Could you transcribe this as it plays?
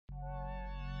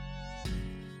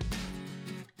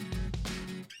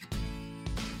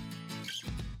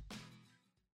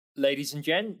Ladies and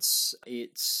gents,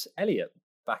 it's Elliot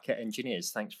back at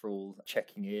Engineers. Thanks for all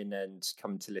checking in and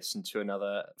coming to listen to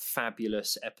another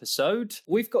fabulous episode.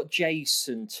 We've got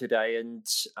Jason today, and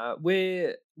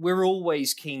we're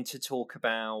always keen to talk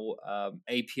about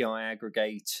API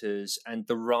aggregators and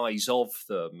the rise of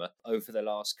them over the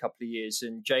last couple of years.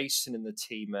 And Jason and the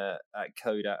team at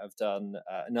Codat have done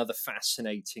another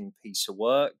fascinating piece of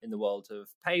work in the world of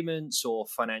payments or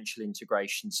financial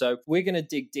integration. So we're going to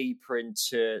dig deeper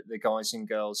into the guys and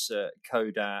girls at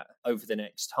Codat over the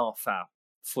next half hour,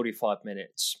 45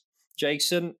 minutes.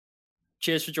 Jason,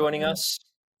 cheers for joining us.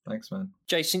 Thanks, man.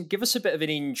 Jason, give us a bit of an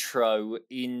intro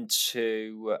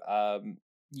into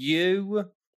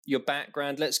your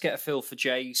background. Let's get a feel for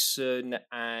Jason,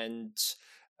 and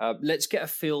let's get a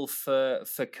feel for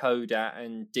Codat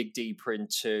and dig deeper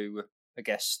into, I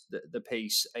guess, the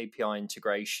piece API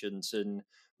integrations, and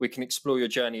we can explore your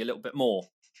journey a little bit more.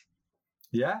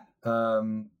 Yeah.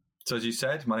 So as you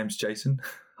said, my name's Jason.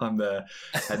 I'm the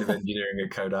head of engineering at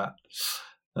Codat.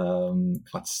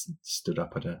 I stood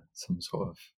up at some sort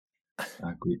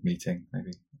of group meeting,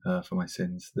 maybe, for my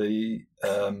sins.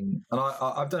 And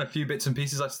I've done a few bits and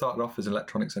pieces. I started off as an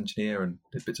electronics engineer and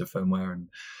did bits of firmware, and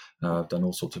I've done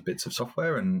all sorts of bits of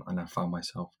software, and I found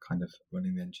myself kind of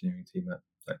running the engineering team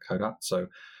at Codat. So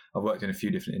I've worked in a few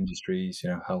different industries,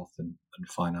 health and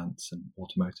finance and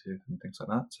automotive and things like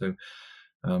that. So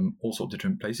all sorts of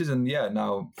different places. And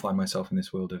now find myself in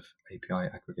this world of API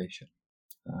aggregation,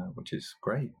 which is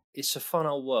great. It's a fun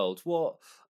old world.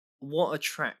 What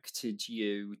attracted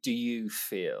you, do you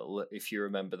feel, if you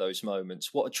remember those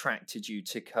moments, what attracted you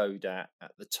to Codat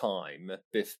at the time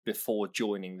before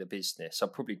joining the business? I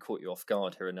probably caught you off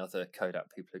guard here, and other Codat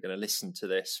people are going to listen to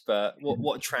this, but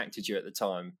what attracted you at the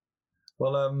time?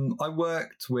 Well, I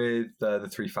worked with the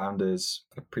three founders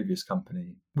at a previous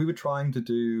company. We were trying to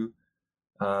do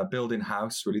build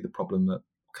in-house, really, the problem that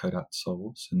Codat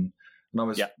solves. And I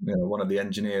was one of the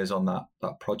engineers on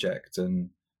that project, and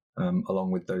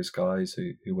along with those guys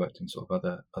who worked in sort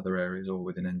of other areas or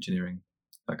within engineering,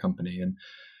 that company. And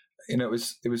it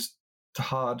was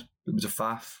hard. It was a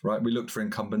faff, right? We looked for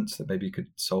incumbents that maybe could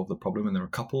solve the problem, and there were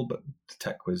a couple, but the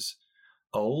tech was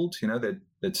old.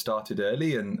 They'd started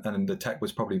early, and the tech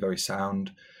was probably very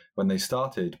sound when they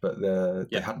started, but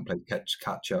they hadn't played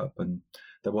catch up, and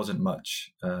there wasn't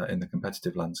much in the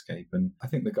competitive landscape. And I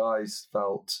think the guys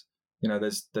felt,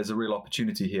 there's a real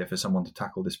opportunity here for someone to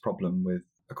tackle this problem with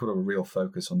a real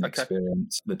focus on the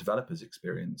experience, the developer's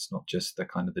experience, not just the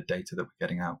kind of the data that we're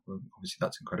getting out. Obviously,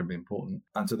 that's incredibly important.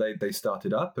 And so they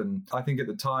started up, and I think at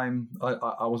the time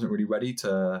I wasn't really ready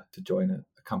to join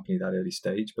a company that early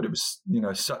stage, but it was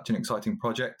such an exciting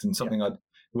project and something I'd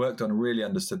worked on and really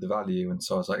understood the value. And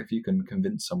so I was like, if you can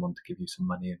convince someone to give you some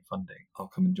money and funding, I'll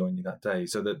come and join you that day.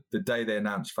 So the day they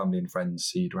announced family and friends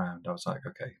seed round, I was like,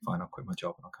 okay, fine, I'll quit my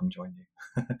job and I'll come join you.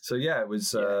 So it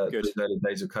was the early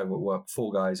days of COVID work.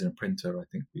 4 guys and a printer, I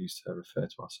think we used to refer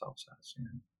to ourselves as.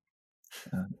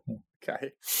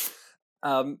 Okay.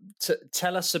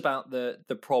 Tell us about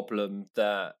the problem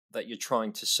that you're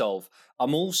trying to solve.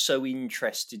 I'm also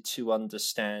interested to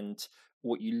understand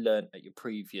what you learned at your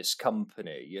previous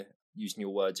company. Using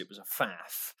your words, it was a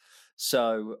faff.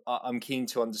 So I'm keen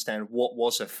to understand what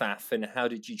was a faff, and how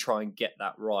did you try and get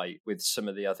that right with some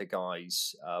of the other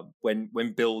guys when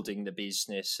building the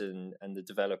business and the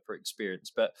developer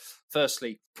experience. But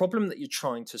firstly, problem that you're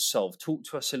trying to solve. Talk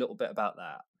to us a little bit about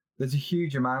that. There's a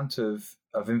huge amount of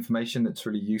information that's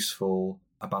really useful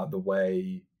about the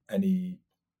way any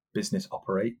business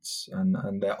operates,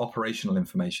 and their operational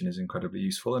information is incredibly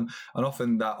useful, and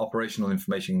often that operational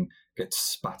information gets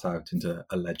spat out into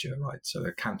a ledger, right? So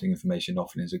accounting information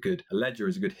often is a ledger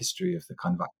is a good history of the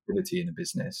kind of activity in a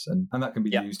business, and that can be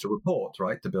used to report,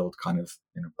 right, to build kind of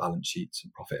balance sheets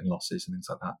and profit and losses and things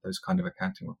like that, those kind of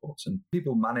accounting reports. And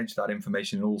people manage that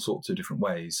information in all sorts of different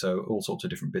ways, so all sorts of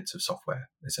different bits of software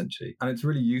essentially, and it's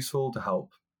really useful to help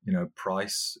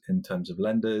price in terms of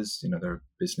lenders. There are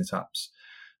business apps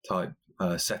type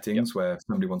settings where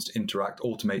somebody wants to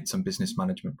automate some business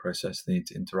management process. They need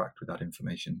to interact with that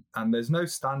information. And there's no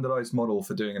standardized model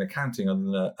for doing an accounting other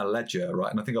than a ledger, right?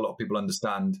 And I think a lot of people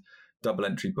understand double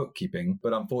entry bookkeeping,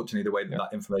 but unfortunately the way that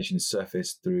information is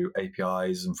surfaced through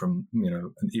APIs and from,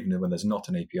 and even when there's not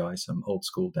an API, some old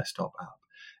school desktop app,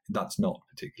 that's not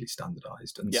particularly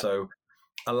standardized. And so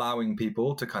allowing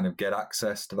people to kind of get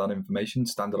access to that information,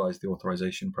 standardize the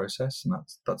authorization process. And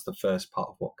that's the first part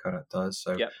of what Codat does.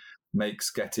 So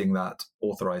makes getting that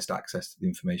authorized access to the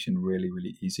information really,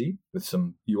 really easy with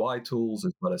some UI tools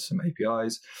as well as some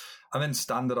APIs. And then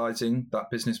standardizing that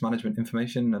business management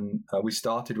information. And we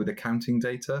started with accounting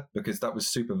data because that was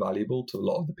super valuable to a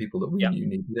lot of the people that we knew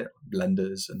needed it,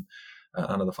 lenders and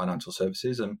other financial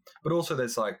services. But also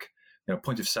there's like,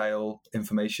 point of sale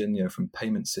information, from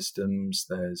payment systems.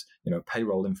 There's,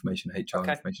 payroll information, HR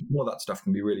information. All that stuff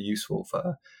can be really useful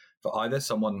for either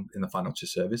someone in the financial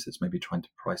service that's maybe trying to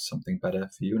price something better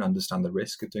for you and understand the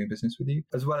risk of doing business with you,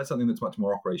 as well as something that's much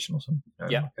more operational,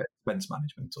 like expense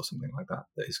management or something like that,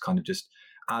 that is kind of just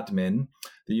admin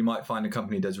that you might find a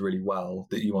company does really well,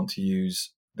 that you want to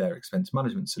use their expense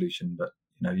management solution, but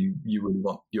you really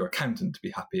want your accountant to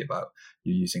be happy about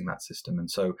you using that system. And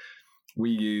so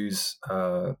we use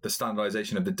the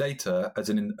standardization of the data as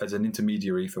an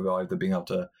intermediary for either being able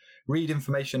to read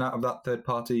information out of that third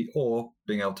party or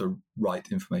being able to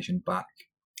write information back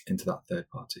into that third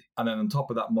party. And then on top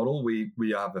of that model, we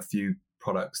have a few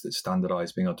products that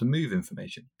standardize being able to move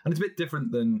information. And it's a bit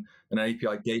different than an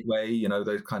API gateway,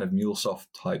 those kind of MuleSoft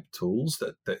type tools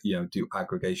that do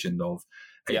aggregation of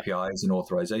APIs and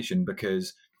authorization,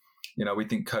 because, we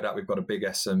think Codat, we've got a big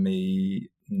SME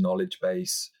knowledge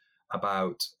base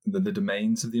about the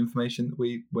domains of the information that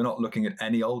we're not looking at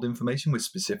any old information. We're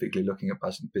specifically looking at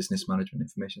business management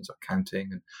information, so accounting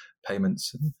and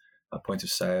payments and point of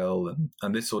sale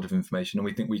and this sort of information. And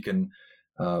we think we can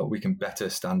better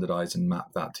standardize and map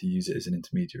that to use it as an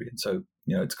intermediary. And so,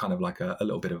 it's kind of like a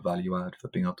little bit of value add for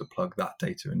being able to plug that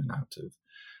data in and out of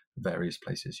various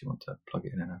places you want to plug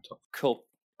it in and out of. Cool.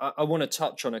 I want to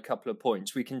touch on a couple of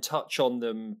points. We can touch on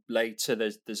them later.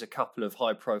 There's a couple of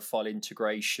high profile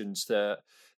integrations that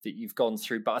you've gone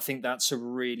through, but I think that's a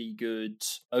really good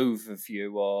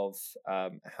overview of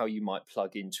how you might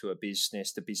plug into a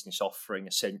business, the business offering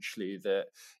essentially that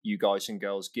you guys and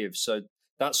girls give. So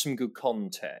that's some good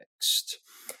context.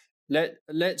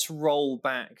 Let's roll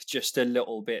back just a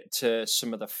little bit to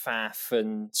some of the faff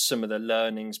and some of the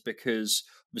learnings, because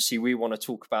obviously we want to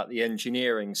talk about the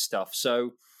engineering stuff.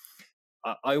 So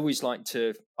I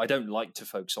don't like to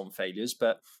focus on failures,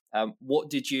 but what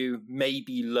did you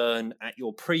maybe learn at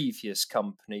your previous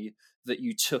company that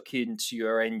you took into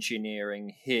your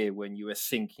engineering here when you were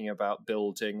thinking about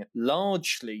building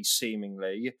largely,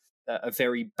 seemingly, a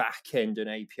very back-end and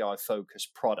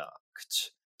API-focused product,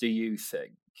 do you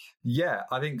think? Yeah,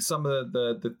 I think some of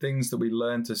the things that we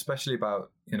learned, especially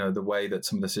about, the way that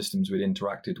some of the systems we'd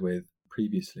interacted with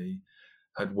previously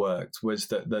had worked, was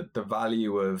that the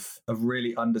value of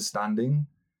really understanding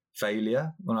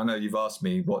failure. And I know you've asked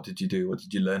me, what did you do? What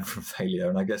did you learn from failure?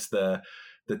 And I guess that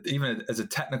even as a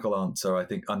technical answer, I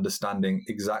think understanding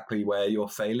exactly where you're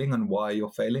failing and why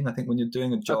you're failing. I think when you're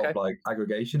doing a job like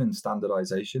aggregation and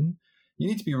standardization, you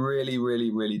need to be really,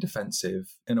 really, really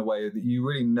defensive in a way that you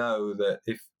really know that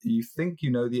if you think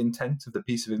you know the intent of the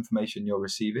piece of information you're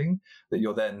receiving, that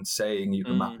you're then saying you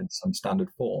can map into some standard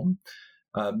form,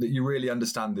 that you really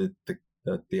understand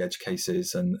the edge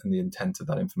cases and the intent of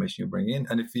that information you're bringing in.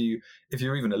 And if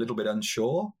you're even a little bit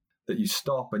unsure, that you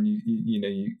stop and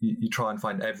you try and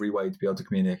find every way to be able to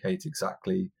communicate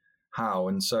exactly how.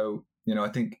 And so, I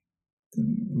think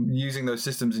using those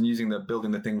systems and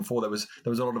building the thing before, there was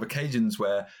a lot of occasions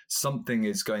where something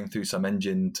is going through some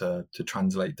engine to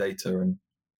translate data, and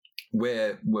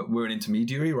we're an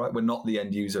intermediary, right? We're not the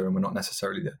end user, and we're not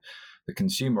necessarily the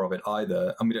consumer of it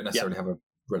either, and we don't necessarily have a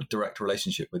direct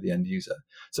relationship with the end user.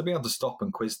 So being able to stop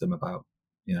and quiz them about,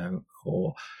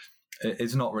 or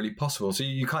it's not really possible. So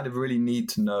you kind of really need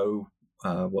to know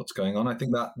what's going on. I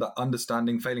think that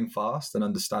understanding, failing fast and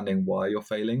understanding why you're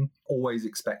failing, always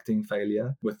expecting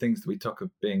failure, were things that we took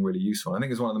of being really useful. I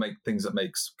think it's one of the things that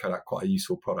makes Codat quite a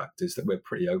useful product, is that we're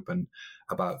pretty open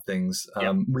about things.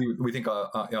 We think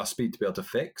our speed to be able to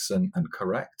fix and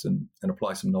correct and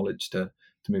apply some knowledge to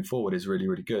move forward is really,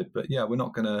 really good. But yeah, we're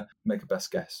not going to make a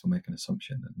best guess or make an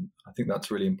assumption. And I think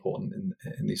that's really important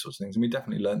in these sorts of things. And we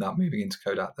definitely learned that moving into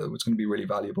Codat, that it was going to be really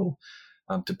valuable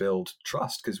to build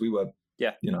trust, because we were,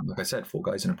 like I said, 4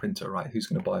 guys in a printer, right? Who's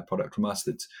going to buy a product from us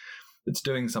that's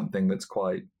doing something that's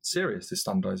quite serious, this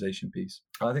standardization piece.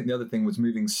 I think the other thing was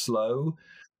moving slow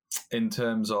in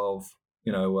terms of,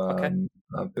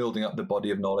 building up the body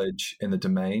of knowledge in the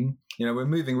domain. We're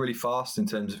moving really fast in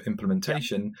terms of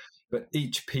implementation, but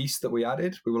each piece that we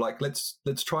added, we were like, let's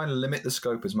try and limit the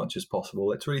scope as much as possible.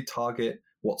 Let's really target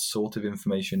what sort of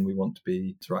information we want to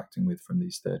be interacting with from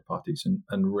these third parties,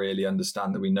 and really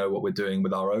understand that we know what we're doing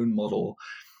with our own model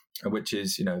which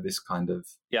is, this kind of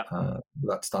Yeah.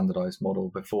 that standardized model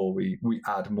before we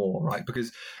add more, right?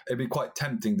 Because it'd be quite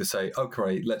tempting to say,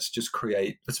 okay, let's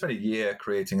spend a year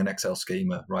creating an Excel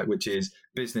schema, right? Which is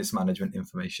business management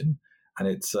information. And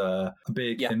it's a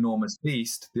big, enormous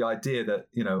beast. The idea that,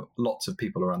 lots of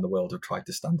people around the world have tried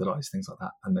to standardize things like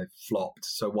that and they've flopped.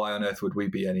 So why on earth would we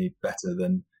be any better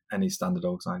than any standard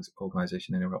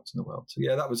organization anywhere else in the world? So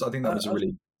yeah, I think that was a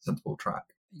really sensible track.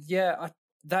 Yeah,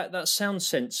 that sounds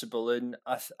sensible. And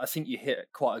I think you hit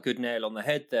quite a good nail on the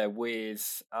head there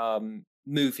with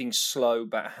moving slow,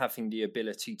 but having the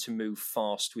ability to move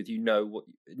fast with,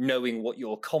 knowing what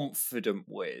you're confident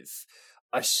with.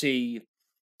 I see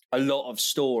a lot of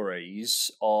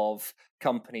stories of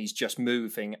companies just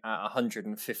moving at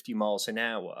 150 miles an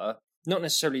hour. Not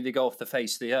necessarily they go off the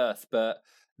face of the earth, but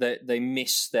they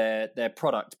miss their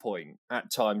product point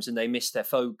at times and they miss their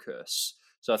focus.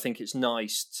 So I think it's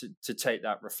nice to take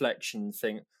that reflection and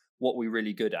think, what we're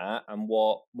really good at and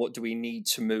what do we need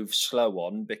to move slow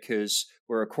on because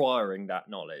we're acquiring that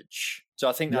knowledge. So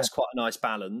I think that's quite a nice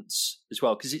balance as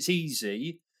well, because it's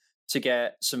easy to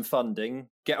get some funding,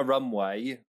 get a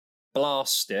runway,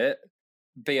 blast it,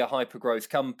 be a hyper-growth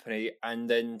company, and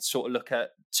then sort of look at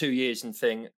 2 years and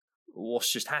think,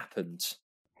 what's just happened?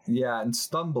 Yeah, and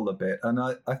stumble a bit. And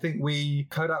I think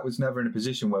Codat was never in a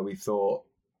position where we thought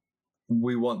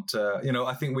we want to,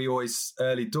 I think we always,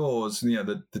 early doors,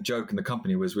 the joke in the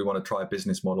company was we want to try a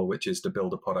business model, which is to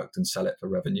build a product and sell it for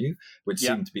revenue, which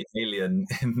seemed to be alien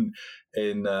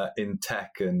in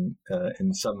tech and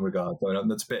in some regard.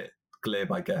 That's a bit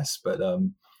glib, I guess. But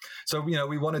so,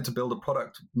 we wanted to build a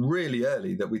product really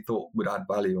early that we thought would add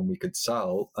value and we could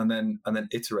sell, and then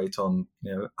iterate on,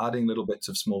 adding little bits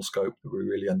of small scope that we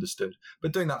really understood,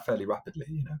 but doing that fairly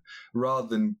rapidly, rather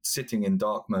than sitting in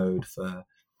dark mode for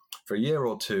a year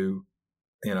or two,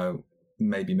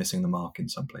 maybe missing the mark in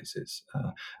some places.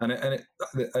 And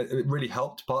it really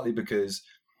helped, partly because,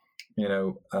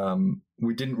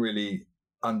 we didn't really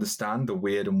understand the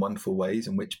weird and wonderful ways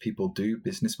in which people do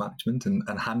business management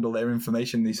and handle their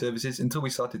information in these services until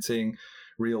we started seeing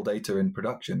real data in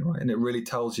production, right? And it really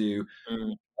tells you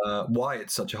why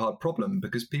it's such a hard problem,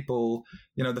 because people,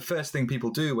 the first thing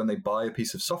people do when they buy a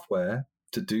piece of software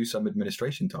to do some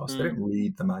administration tasks, they don't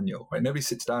read the manual, right? Nobody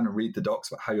sits down and read the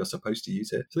docs about how you're supposed to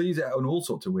use it. So they use it on all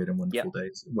sorts of weird and wonderful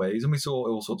ways. And we saw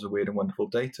all sorts of weird and wonderful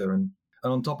data. And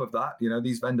on top of that,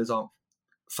 these vendors aren't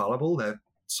fallible. They're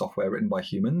software written by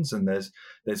humans, and there's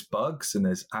bugs and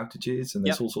there's outages and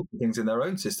there's all sorts of things in their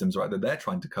own systems, right, that they're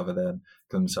trying to cover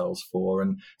themselves for.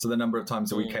 And so the number of times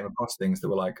that we came across things that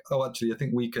were like, oh, actually, I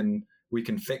think we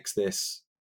can fix this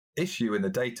issue in the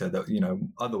data that,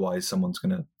 otherwise someone's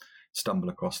going to stumble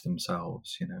across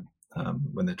themselves,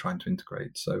 when they're trying to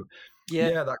integrate. So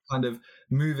that kind of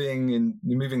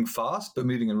moving fast, but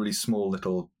moving in really small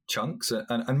little chunks,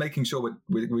 and making sure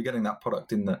we're getting that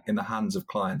product in the hands of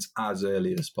clients as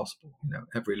early as possible.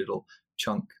 Every little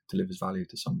chunk delivers value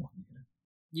to someone.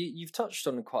 You've touched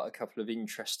on quite a couple of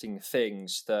interesting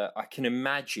things that I can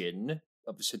imagine,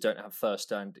 obviously don't have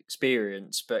first-hand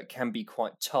experience, but can be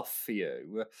quite tough for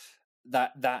you.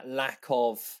 That lack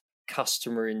of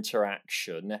customer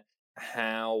interaction,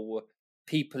 how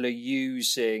people are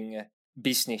using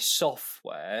business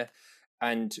software,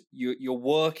 and you're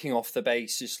working off the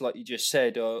basis, like you just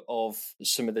said, of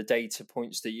some of the data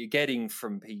points that you're getting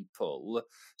from people.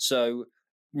 So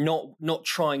not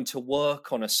trying to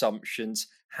work on assumptions.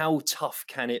 How tough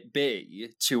can it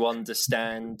be to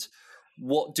understand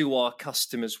what do our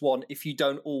customers want if you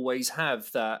don't always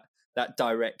have that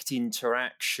direct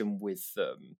interaction with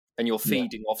them, and you're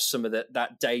feeding off some of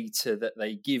that data that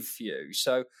they give you?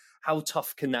 So how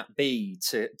tough can that be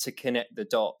to connect the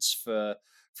dots for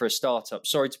a startup?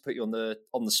 Sorry to put you on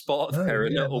the spot there a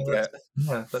little bit.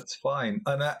 That's fine.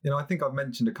 And I think I've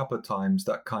mentioned a couple of times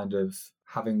that kind of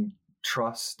having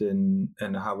trust in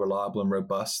how reliable and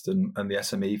robust and the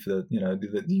SME for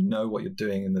that what you're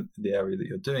doing in the area that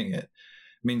you're doing it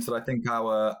means that I think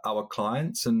our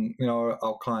clients and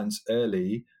our clients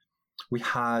early, we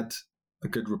had a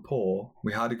good rapport,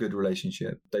 we had a good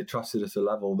relationship. They trusted us a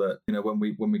level that when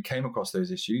we came across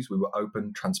those issues, we were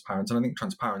open, transparent. And I think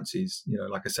transparency is,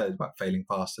 like I said, about failing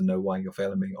fast and know why you're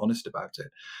failing, being honest about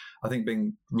it. I think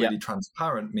being really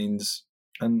transparent means,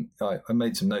 and I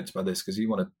made some notes about this because we're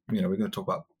going to talk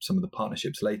about some of the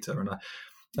partnerships later. And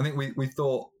I think we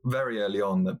thought very early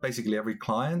on that basically every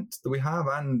client that we have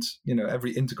and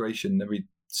every integration, every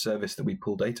service that we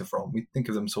pull data from, we think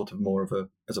of them sort of more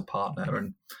as a partner.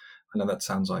 And I know that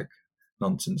sounds like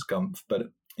nonsense gumph,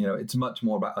 but it's much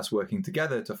more about us working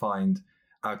together to find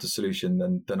out a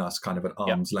solution than us kind of at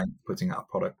arm's length putting out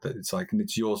a product that it's like, and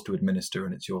it's yours to administer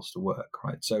and it's yours to work,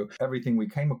 right? So everything we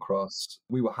came across,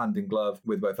 we were hand in glove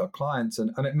with both our clients,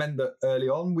 and it meant that early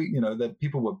on, that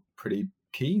people were pretty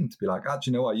keen to be like,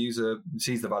 actually, our user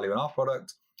sees the value in our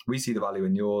product, we see the value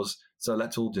in yours, so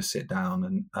let's all just sit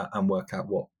down and work out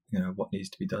what needs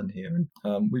to be done here.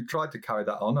 And we've tried to carry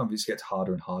that on. Obviously, it gets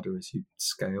harder and harder as you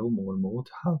scale more and more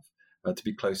to have to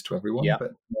be close to everyone. Yeah.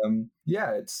 But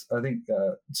it's I think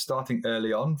starting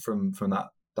early on from that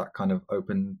kind of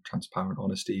open, transparent,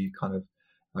 honesty kind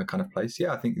of place.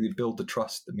 Yeah, I think you build the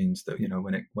trust that means that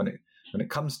when it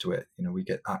comes to it, we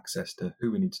get access to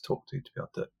who we need to talk to be able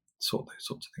to sort those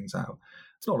sorts of things out.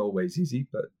 It's not always easy,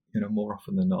 but more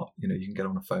often than not, you can get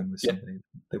on a phone with somebody.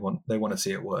 They want to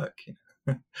see it work.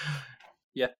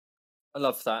 Yeah. I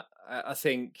love that. I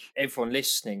think everyone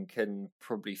listening can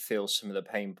probably feel some of the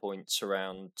pain points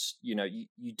around, you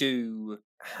do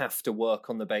have to work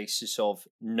on the basis of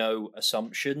no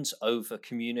assumptions, over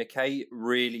communicate,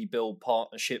 really build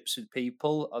partnerships with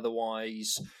people.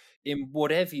 Otherwise, in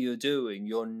whatever you're doing,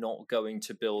 you're not going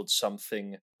to build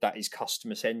something that is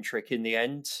customer centric in the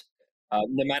end.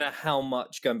 No matter how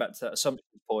much, going back to that assumption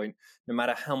point, no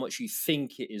matter how much you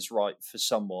think it is right for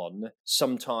someone,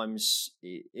 sometimes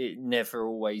it never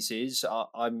always is.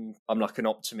 I'm like an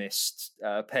optimist,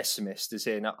 pessimist, as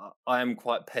in I am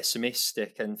quite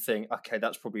pessimistic and think, okay,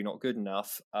 that's probably not good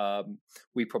enough.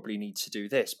 We probably need to do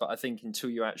this. But I think until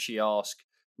you actually ask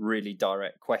really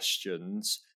direct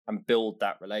questions and build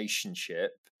that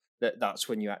relationship, that's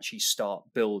when you actually start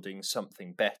building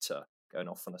something better. Going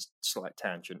off on a slight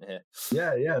tangent here.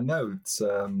 No,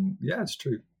 it's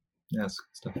true. Yes,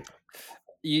 stuff.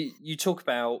 You talk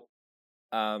about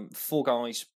 4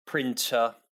 guys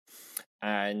printer,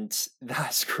 and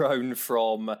that's grown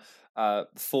from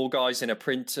 4 guys in a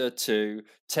printer to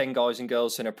 10 guys and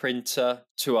girls in a printer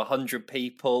to 100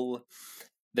 people.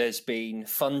 There's been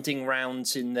funding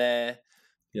rounds in there.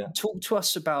 Yeah. Talk to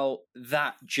us about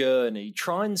that journey.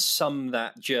 Try and sum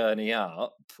that journey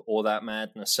up, or that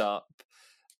madness up.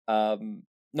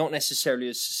 Not necessarily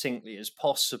as succinctly as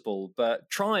possible, but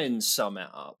try and sum it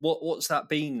up. What's that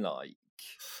been like?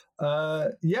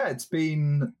 It's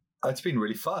been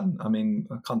really fun. I mean,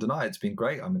 I can't deny it's been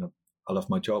great. I mean, I love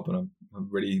my job, and I'm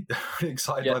really, really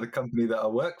excited by the company that I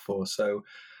work for. So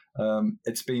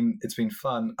it's been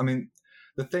fun. I mean,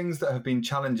 the things that have been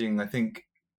challenging, I think,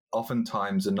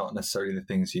 oftentimes are not necessarily the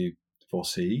things you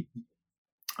foresee,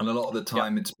 and a lot of the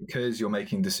time it's because you're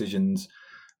making decisions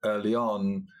early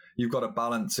on. You've got to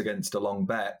balance against a long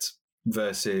bet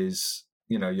versus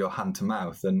your hand to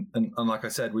mouth, and like I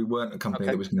said, we weren't a company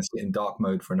that was going to sit in dark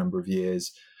mode for a number of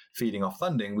years feeding off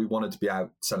funding. We wanted to be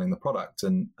out selling the product,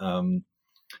 and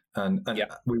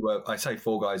we were, I say,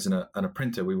 4 guys and a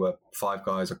printer. We were 5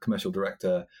 guys. A commercial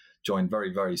director joined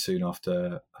very, very soon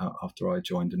after I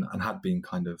joined, and had been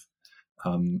kind of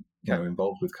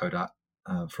involved with Codat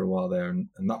for a while there, and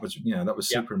that was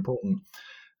super important.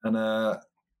 And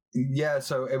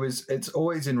so it's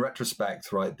always in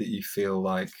retrospect, right, that you feel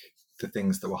like the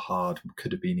things that were hard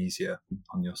could have been easier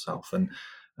on yourself. And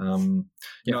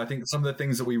I think some of the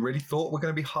things that we really thought were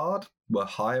going to be hard were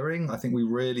hiring. I think we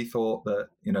really thought that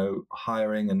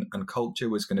hiring and culture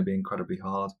was going to be incredibly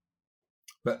hard.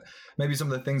 But maybe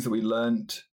some of the things that we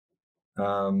learned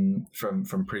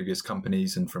from previous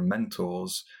companies and from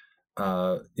mentors,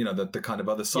 the kind of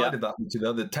other side of that, which are the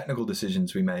other technical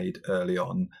decisions we made early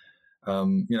on.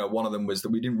 One of them was that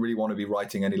we didn't really want to be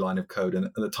writing any line of code. And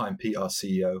at the time, Pete, our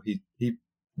CEO, he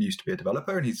used to be a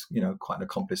developer, and he's quite an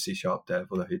accomplished C# dev,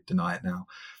 although he'd deny it now.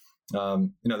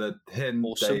 Him,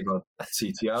 awesome. Dave, our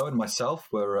CTO, and myself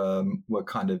were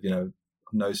kind of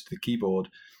nose to the keyboard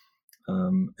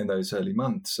in those early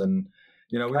months, and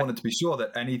we wanted to be sure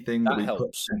that anything that we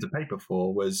put into paper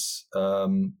for was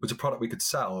a product we could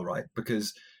sell, right?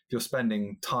 Because if you're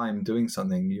spending time doing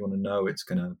something, you want to know it's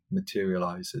going to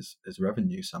materialize as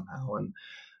revenue somehow.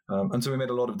 And so we made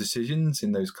a lot of decisions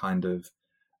in those kind of,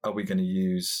 are we going to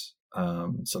use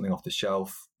something off the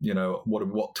shelf?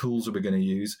 What tools are we going to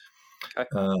use?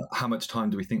 How much time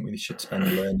do we think we should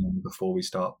spend learning before we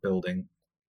start building?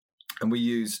 And we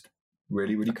used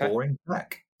really, really boring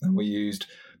tech. And we used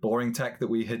boring tech that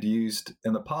we had used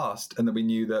in the past and that we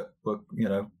knew that were,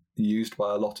 used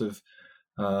by a lot of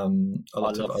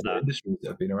other industries that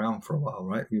have been around for a while,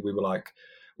 right? We were like,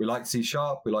 we like C#,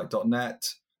 we like .NET.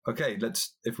 Okay,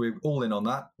 if we're all in on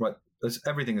that, right?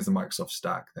 Everything is the Microsoft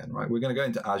stack then, right? We're going to go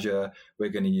into Azure. We're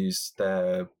going to use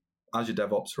their Azure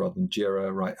DevOps rather than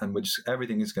Jira, right? And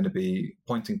everything is going to be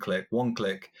point and click, one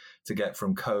click to get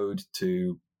from code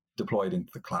to deployed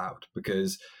into the cloud.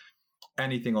 Because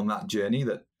anything on that journey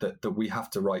that we have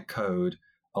to write code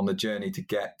on the journey to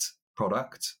get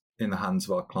product in the hands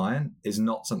of our client is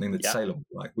not something that's saleable.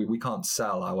 Right? We can't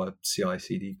sell our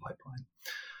CI/CD pipeline.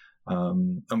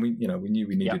 And we knew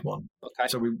we needed one. Okay.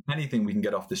 So anything we can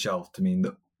get off the shelf to mean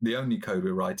that the only code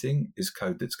we're writing is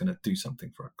code that's going to do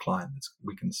something for a client that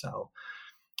we can sell.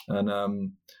 And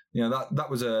that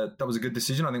was a good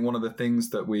decision. I think one of the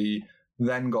things that we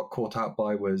then got caught out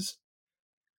by was,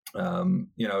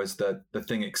 as the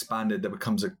thing expanded, there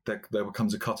becomes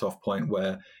a cutoff point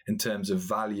where, in terms of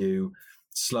value,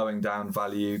 slowing down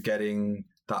value, getting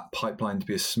that pipeline to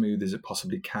be as smooth as it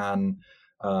possibly can.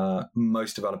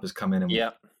 Most developers come in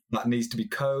and that needs to be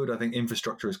code. I think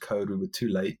infrastructure as code, we were too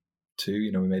late to,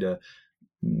 we made a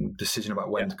decision about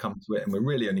when to come to it, and we're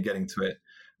really only getting to it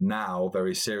now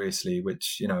very seriously,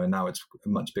 which, and now it's a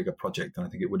much bigger project than I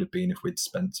think it would have been if we'd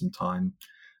spent some time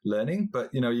learning.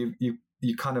 But,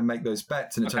 you kind of make those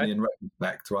bets, and it's only in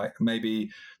retrospect, right?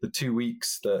 Maybe the 2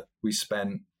 weeks that we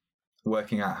spent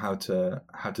working out how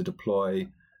to deploy,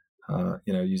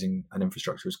 using an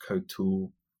infrastructure as code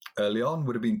tool early on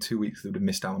would have been 2 weeks that would have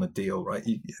missed out on a deal, right?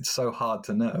 It's so hard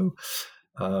to know.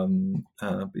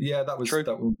 But yeah, that was true.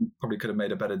 That we probably could have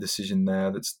made a better decision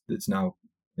there. That's now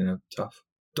tough.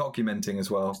 Documenting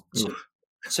as well.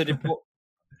 So did what?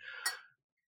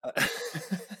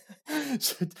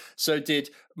 So did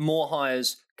more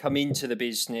hires come into the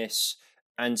business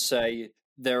and say,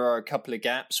 there are a couple of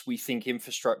gaps, we think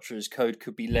infrastructure as code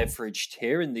could be leveraged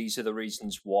here, and these are the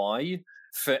reasons why,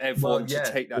 for everyone to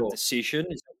take that decision?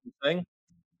 Is that what you're saying?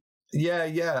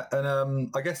 Yeah. And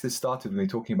I guess this started with me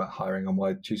talking about hiring and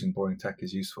why choosing boring tech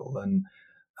is useful. And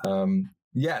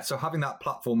so having that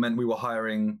platform meant we were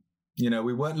hiring,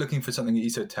 we weren't looking for something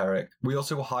esoteric. We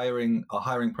also were hiring, our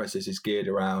hiring process is geared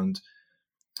around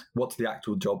what's the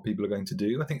actual job people are going to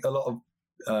do. I think a lot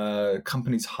of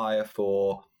companies hire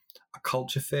for a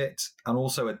culture fit and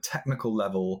also a technical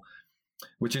level,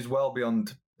 which is well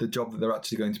beyond the job that they're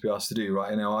actually going to be asked to do,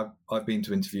 right? I've been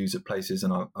to interviews at places,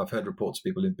 and I've heard reports of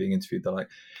people being interviewed. They're like,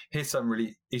 here's some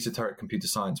really esoteric computer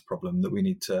science problem that we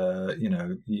need to,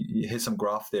 here's some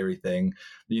graph theory thing.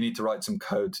 You need to write some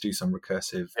code to do some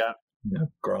recursive,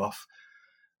 graph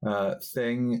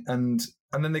thing. And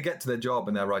then they get to their job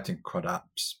and they're writing CRUD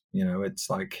apps. It's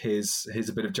like, here's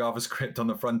a bit of JavaScript on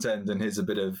the front end, and here's a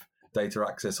bit of data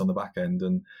access on the back end.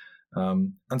 And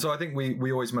so I think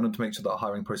we always wanted to make sure that our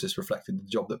hiring process reflected the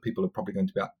job that people are probably going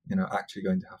to be, actually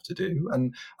going to have to do.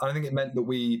 And I think it meant that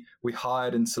we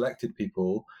hired and selected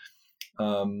people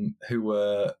who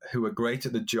were great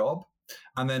at the job.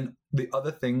 And then the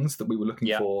other things that we were looking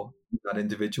for in that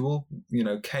individual,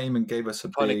 came and gave us a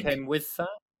kind of came with that.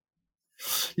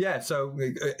 Yeah, so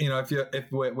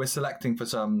if we're selecting for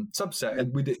some subset,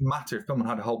 it didn't matter if someone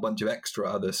had a whole bunch of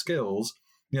extra other skills.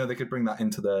 They could bring that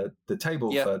into the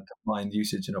table for find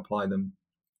usage and apply them.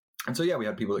 And so, we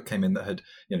had people that came in that had,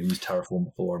 used Terraform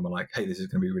before and were like, hey, this is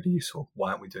going to be really useful. Why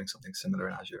aren't we doing something similar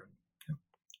in Azure?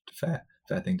 Fair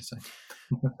thing to say.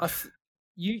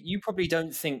 You probably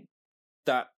don't think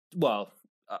that, well,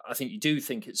 I think you do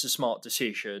think it's a smart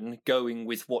decision going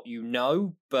with what you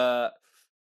know, but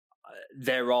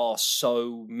there are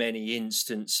so many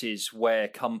instances where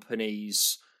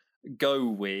companies go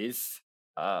with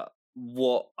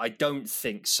what I don't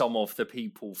think some of the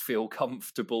people feel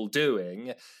comfortable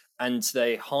doing, and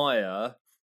they hire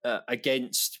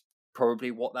against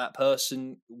probably what that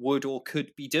person would or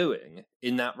could be doing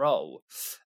in that role.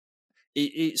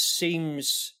 It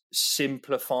seems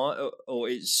simplified, or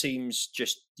it seems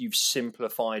just you've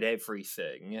simplified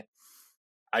everything,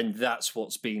 and that's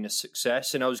what's been a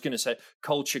success. And I was going to say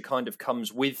culture kind of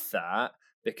comes with that,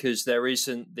 because there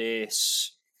isn't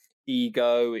this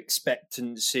ego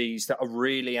expectancies that are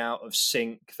really out of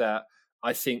sync, that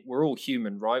I think we're all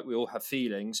human, right? We all have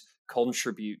feelings,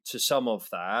 contribute to some of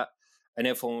that, and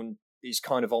everyone is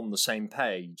kind of on the same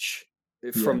page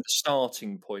from the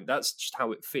starting point. That's just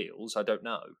how it feels. I don't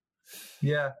know.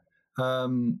 Yeah.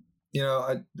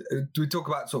 We talk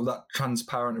about sort of that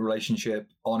transparent relationship,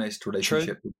 honest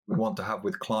relationship we want to have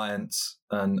with clients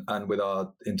and with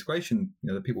our integration,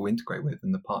 the people we integrate with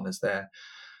and the partners there.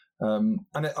 And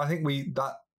I think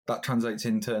that translates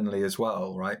internally as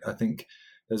well, right? I think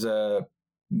there's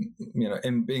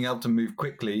in being able to move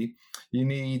quickly, you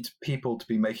need people to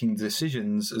be making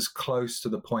decisions as close to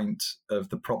the point of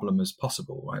the problem as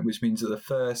possible, right? Which means that the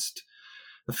first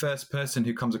person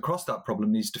who comes across that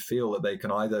problem needs to feel that they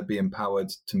can either be empowered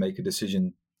to make a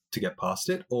decision to get past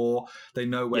it, or they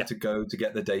know where to go to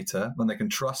get the data, and they can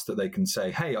trust that they can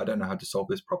say, hey, I don't know how to solve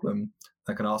this problem.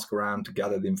 I can ask around to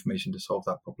gather the information to solve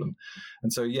that problem.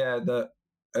 And so,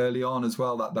 early on as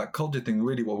well, that culture thing,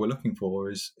 really what we're looking for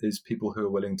is people who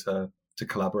are willing to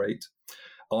collaborate,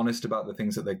 honest about the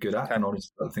things that they're good at and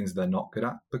honest about the things that they're not good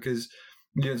at, because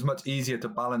it's much easier to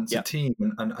balance a team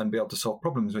and be able to solve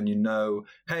problems when you know,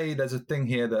 hey, there's a thing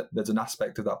here that there's an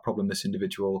aspect of that problem this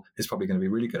individual is probably going to be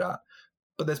really good at.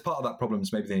 But there's part of that problem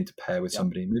is maybe they need to pair with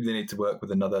somebody. Maybe they need to work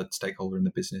with another stakeholder in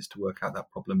the business to work out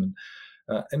that problem. And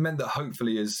it meant that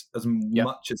hopefully as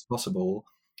much as possible,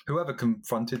 whoever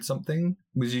confronted something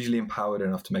was usually empowered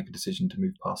enough to make a decision to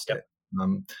move past it.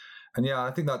 And yeah,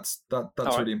 I think that's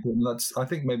really important. I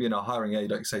think maybe in our hiring, you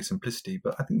don't say simplicity,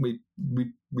 but I think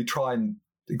we try and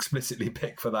explicitly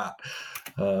pick for that.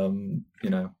 Like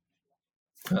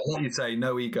you say,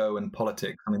 no ego and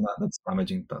politics. I mean, that's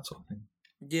damaging, that sort of thing.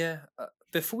 Yeah.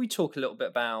 Before we talk a little bit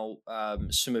about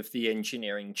some of the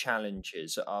engineering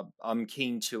challenges, I'm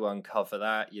keen to uncover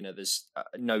that. There's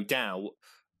no doubt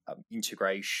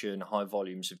integration, high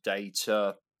volumes of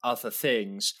data, other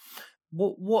things.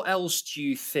 What else do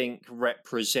you think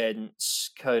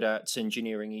represents Codat's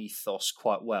engineering ethos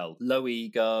quite well? Low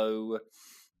ego,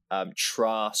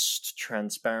 trust,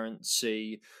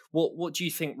 transparency. What do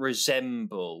you think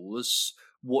resembles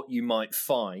what you might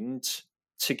find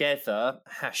together,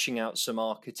 hashing out some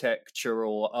architecture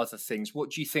or other things? What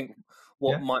do you think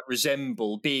might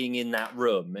resemble being in that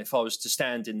room if I was to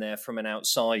stand in there from an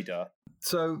outsider?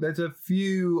 So there's a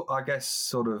few, I guess,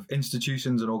 sort of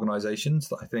institutions and organizations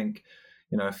that I think,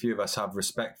 a few of us have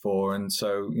respect for. And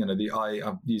so,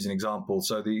 I'll use an example.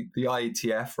 So the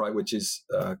IETF, right, which is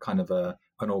kind of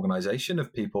an organization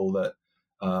of people that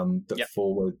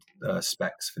forward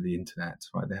specs for the internet,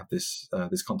 right? They have this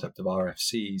concept of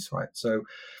RFCs, right? So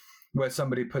where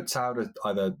somebody puts out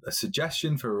either a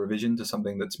suggestion for a revision to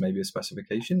something that's maybe a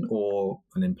specification or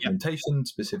an implementation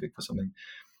specific for something.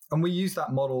 And we use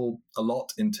that model a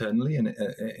lot internally,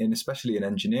 and especially in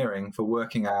engineering, for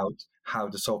working out how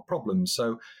to solve problems.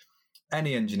 So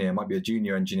any engineer, might be a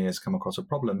junior engineer, has come across a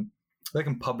problem. They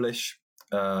can publish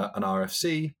an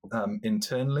RFC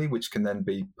internally, which can then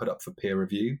be put up for peer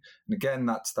review. And again,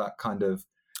 that's that kind of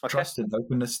trust and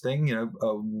openness thing.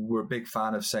 We're a big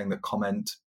fan of saying that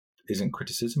comment isn't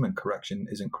criticism and correction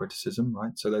isn't criticism,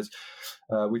 right? So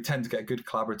we tend to get a good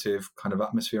collaborative kind of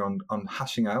atmosphere on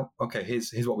hashing out, okay,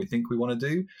 here's what we think we want to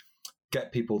do,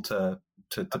 get people to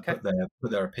put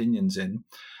their opinions in.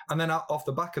 And then off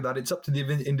the back of that, it's up to the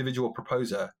individual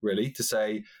proposer really to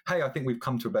say, hey, I think we've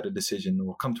come to a better decision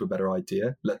or come to a better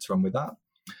idea. Let's run with that.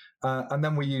 And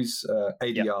then we use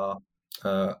ADR,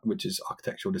 which is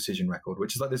Architectural Decision Record,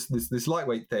 which is like this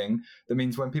lightweight thing that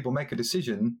means when people make a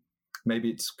decision,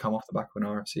 maybe it's come off the back of an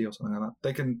RFC or something like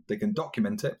that, they can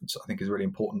document it, which I think is really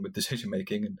important with decision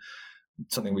making and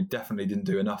something we definitely didn't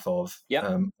do enough of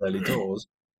early doors.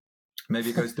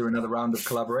 Maybe it goes through another round of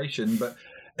collaboration, but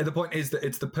the point is that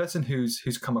it's the person who's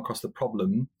come across the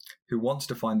problem, who wants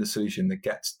to find the solution, that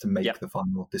gets to make the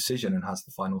final decision and has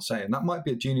the final say. And that might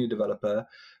be a junior developer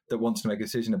that wants to make a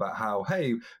decision about how,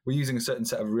 hey, we're using a certain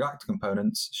set of React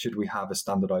components. Should we have a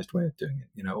standardized way of doing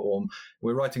it? Or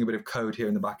we're writing a bit of code here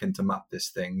in the back end to map this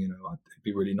thing. It'd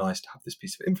be really nice to have this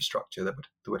piece of infrastructure that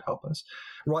would help us.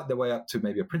 Right the way up to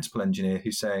maybe a principal engineer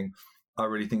who's saying, I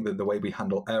really think that the way we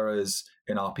handle errors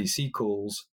in RPC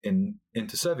calls in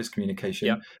inter-service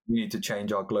communication, we need to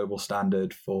change our global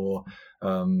standard for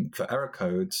error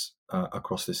codes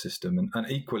across the system. And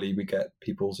equally, we get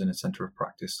people's in a center of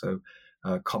practice. So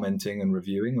commenting and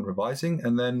reviewing and revising.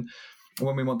 And then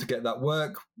when we want to get that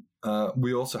work,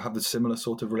 we also have the similar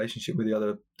sort of relationship with the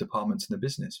other departments in the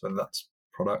business, whether that's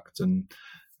product and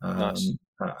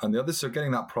the others. So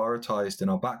getting that prioritized in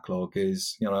our backlog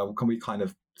is, can we kind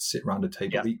of sit around a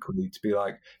table equally to be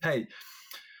like, hey,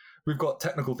 we've got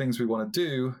technical things we want to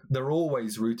do. They're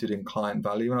always rooted in client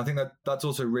value. And I think that's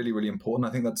also really, really important.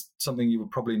 I think that's something you would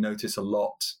probably notice a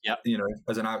lot,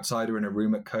 as an outsider in a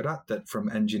room at Codat, that from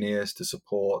engineers to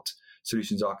support,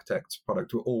 solutions architects,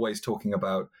 product, we're always talking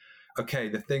about, okay,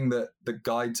 the thing that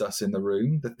guides us in the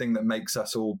room, the thing that makes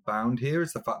us all bound here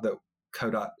is the fact that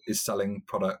Codat is selling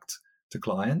product to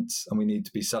clients, and we need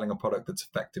to be selling a product that's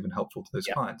effective and helpful to those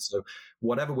clients. So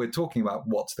whatever we're talking about,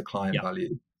 what's the client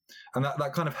value? And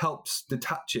that kind of helps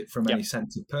detach it from any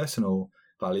sense of personal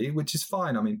value, which is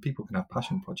fine. I mean, people can have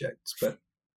passion projects, but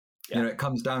it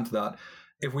comes down to that.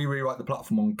 If we rewrite the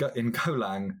platform in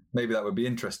Golang, maybe that would be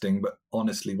interesting, but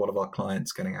honestly, what are our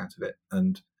clients getting out of it?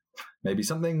 And maybe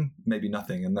something, maybe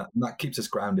nothing. And that keeps us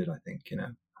grounded, I think,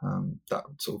 that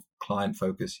sort of client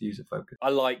focus, user focus. I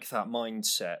like that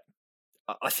mindset.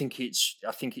 I think it's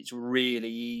really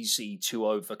easy to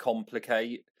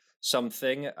overcomplicate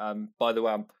something. By the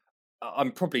way,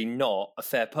 I'm probably not a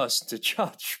fair person to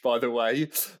judge, by the way,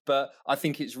 but I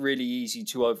think it's really easy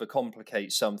to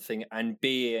overcomplicate something, and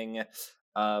being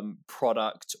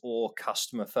product or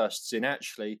customer first in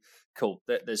actually, cool,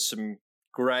 there's some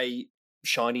great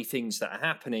shiny things that are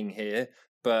happening here,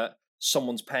 but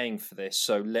someone's paying for this,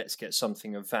 so let's get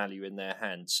something of value in their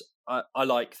hands. I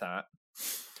like that.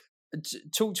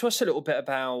 Talk to us a little bit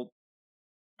about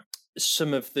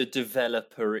some of the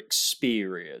developer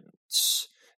experience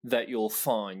that you'll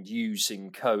find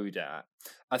using Codat.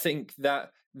 I think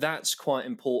that's quite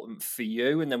important for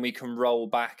you, and then we can roll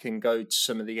back and go to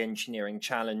some of the engineering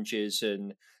challenges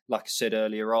and, like I said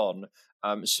earlier on,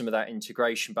 some of that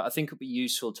integration. But I think it'll be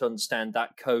useful to understand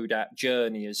that Codat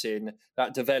journey, as in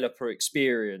that developer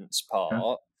experience part.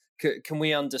 Yeah. Can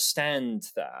we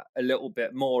understand that a little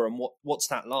bit more, and what's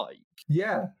that like?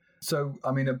 Yeah. So,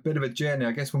 I mean, a bit of a journey.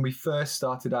 I guess when we first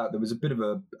started out, there was a bit of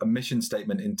a mission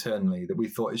statement internally that we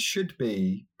thought it should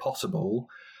be possible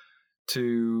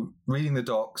to, reading the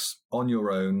docs on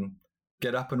your own,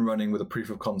 get up and running with a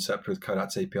proof of concept with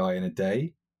Codat's API in a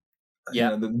day.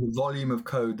 Yeah. You know, the volume of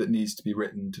code that needs to be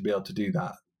written to be able to do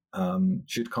that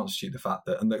should constitute the fact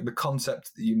that, and the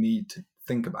concept that you need to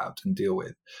think about and deal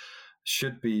with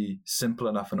should be simple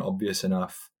enough and obvious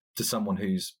enough to someone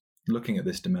who's looking at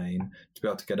this domain to be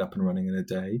able to get up and running in a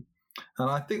day. And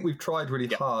I think we've tried really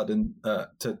hard and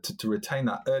to retain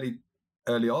that.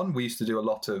 Early on, we used to do a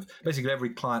lot of, basically every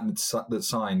client that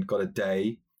signed got a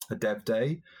dev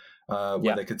day,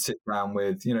 where they could sit down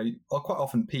with, you know, quite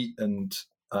often Pete and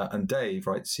Dave,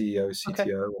 right, CEO,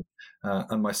 CTO,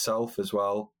 and myself as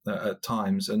well at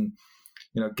times, and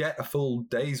you know, get a full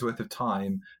day's worth of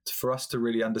time for us to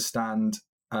really understand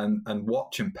and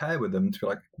watch and pair with them to be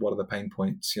like, what are the pain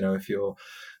points? You know, if you're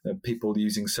people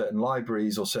using certain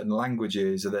libraries or certain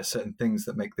languages, are there certain things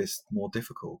that make this more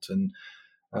difficult? And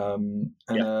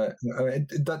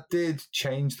that did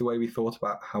change the way we thought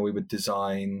about how we would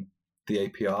design the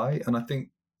API. And I think,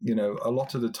 you know, a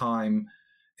lot of the time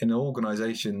in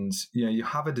organizations, you know, you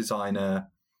have a designer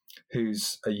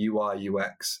who's a UI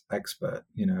UX expert,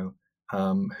 you know,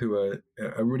 who are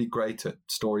really great at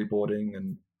storyboarding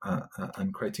and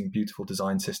creating beautiful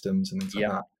design systems and things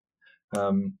like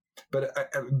that. But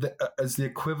as the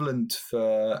equivalent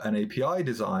for an API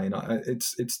design,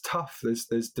 it's tough.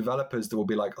 There's developers that will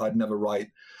be like, I'd never write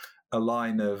a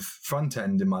line of front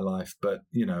end in my life, but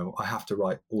you know, I have to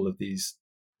write all of these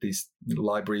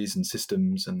libraries and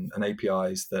systems and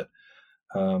APIs that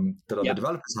other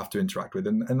developers have to interact with,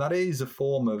 and that is a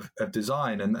form of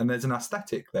design, and there's an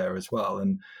aesthetic there as well.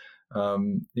 And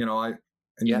you know,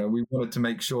 you know, we wanted to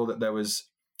make sure that there was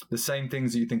the same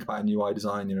things that you think about in UI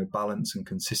design, you know, balance and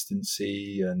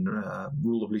consistency and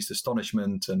rule of least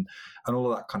astonishment and all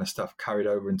of that kind of stuff carried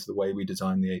over into the way we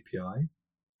design the API.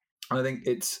 And I think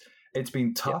it's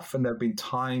been tough, and there have been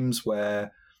times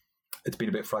where it's been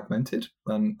a bit fragmented,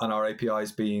 and our API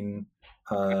has been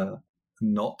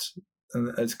not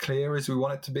as clear as we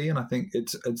want it to be. And I think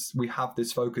it's we have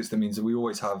this focus that means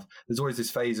that there's always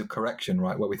this phase of correction,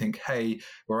 right, where we think, hey,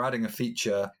 we're adding a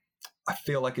feature, I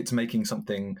feel like it's making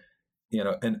something, you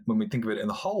know, and when we think of it in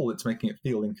the whole, it's making it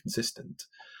feel inconsistent.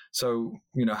 So,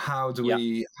 you know, how do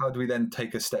we then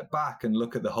take a step back and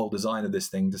look at the whole design of this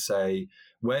thing to say,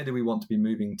 where do we want to be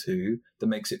moving to that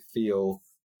makes it feel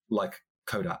like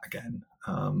Codat again,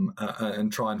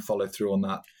 and try and follow through on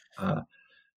that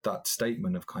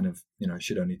statement of kind of, you know,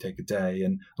 should only take a day.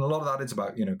 And a lot of that is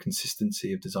about, you know,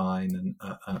 consistency of design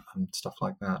and stuff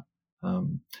like that.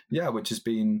 Which has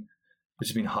been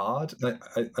hard.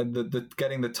 The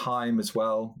getting the time as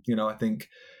well, you know, I think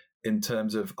in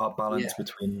terms of our balance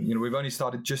between, you know, we've only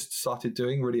just started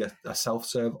doing really a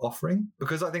self-serve offering,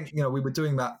 because I think, you know, we were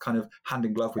doing that kind of hand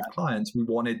in glove with clients. We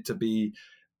wanted to be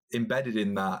embedded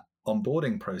in that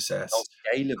onboarding process.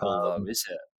 Not scalable though, is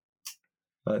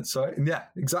it? So yeah,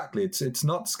 exactly. It's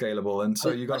not scalable, and so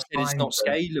you got. It's not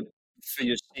scalable for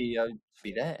your CEO to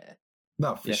be there.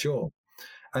 No, for sure.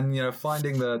 And you know,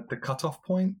 finding the cutoff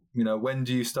point. You know, when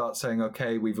do you start saying,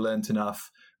 okay, we've learned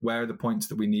enough? Where are the points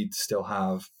that we need to still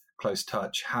have close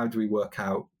touch? How do we work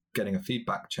out getting a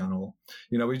feedback channel?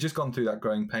 You know, we've just gone through that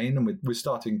growing pain, and we're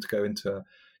starting to go into,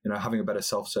 you know, having a better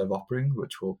self-serve offering,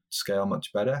 which will scale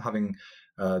much better. Having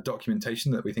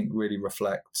documentation that we think really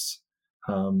reflects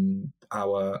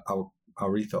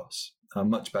our ethos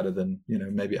much better than, you know,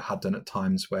 maybe it had done at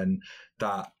times when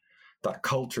that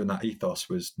culture and that ethos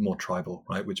was more tribal,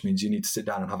 right? Which means you need to sit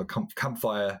down and have a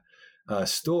campfire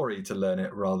story to learn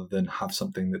it, rather than have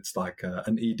something that's like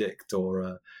an edict or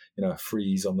a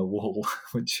frieze on the wall,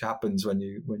 which happens when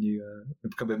you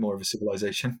become a bit more of a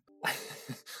civilization.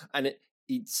 And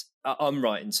I'm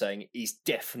right in saying it's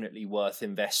definitely worth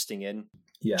investing in,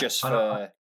 Yeah. just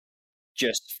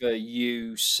for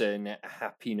use and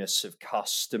happiness of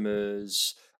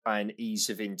customers and ease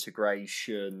of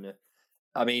integration.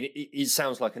 I mean, it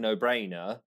sounds like a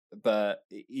no-brainer, but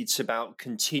it's about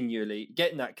continually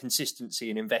getting that consistency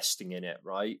and investing in it,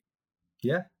 right?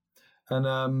 Yeah.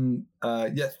 And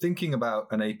thinking about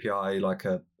an API like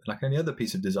any other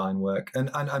piece of design work,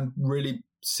 and really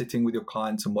sitting with your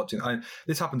clients and watching.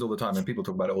 This happens all the time, and people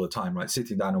talk about it all the time, right?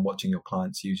 Sitting down and watching your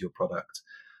clients use your product.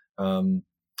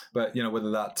 But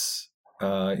whether that's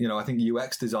I think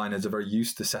UX designers are very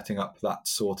used to setting up that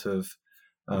sort of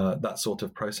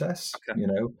process. Okay.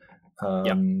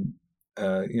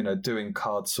 Doing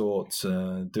card sorts,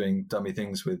 doing dummy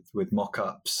things with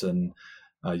mock-ups and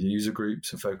user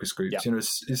groups and focus groups. Yeah.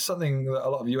 It's something that a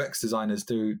lot of UX designers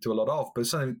do a lot of. But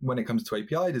certainly when it comes to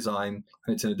API design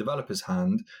and it's in a developer's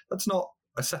hand, that's not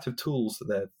a set of tools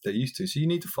that they're used to. So you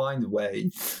need to find a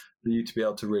way for you to be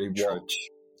able to really watch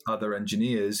other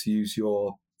engineers use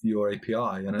your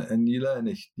API, and you learn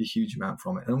a huge amount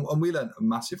from it, and we learn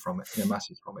massive from it. A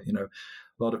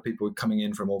lot of people coming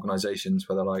in from organizations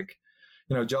where they're like,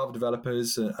 Java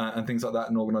developers and things like that,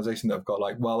 an organization that have got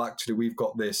like, well, actually, we've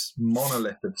got this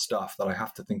monolith of stuff that I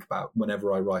have to think about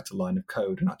whenever I write a line of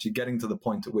code, and actually getting to the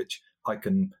point at which I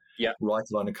can write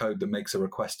a line of code that makes a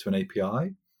request to an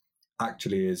API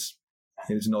actually is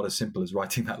not as simple as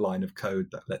writing that line of code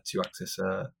that lets you access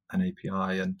an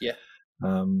API. And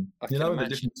the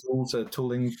different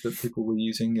tooling that people were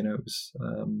using,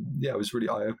 it was really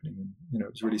eye opening, and it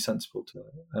was really sensible to,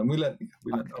 and we learned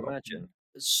I can imagine.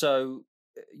 So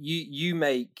you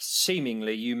make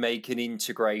an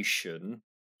integration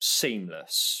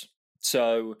seamless.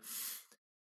 So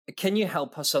can you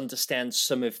help us understand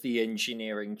some of the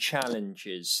engineering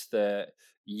challenges that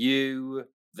the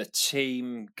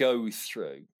team go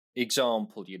through?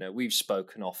 Example, we've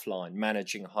spoken offline,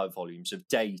 managing high volumes of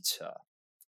data.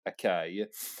 Okay.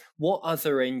 What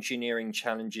other engineering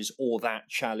challenges, or that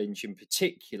challenge in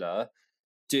particular,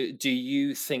 do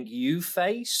you think you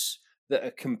face that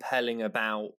are compelling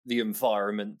about the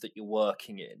environment that you're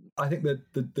working in? I think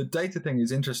that the data thing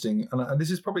is interesting, and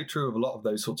this is probably true of a lot of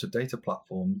those sorts of data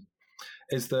platforms,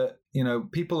 is that,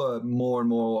 people are more and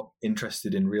more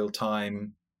interested in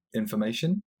real-time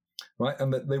information, right?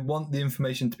 And that they want the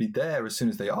information to be there as soon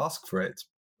as they ask for it,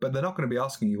 but they're not going to be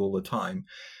asking you all the time,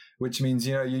 which means,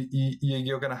 you're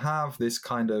going to have this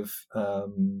kind of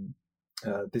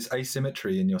this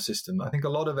asymmetry in your system. I think a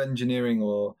lot of engineering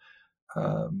or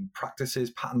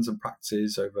patterns and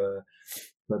practices over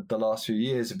the last few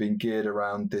years have been geared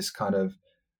around this kind of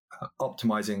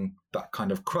optimizing that kind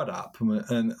of CRUD app.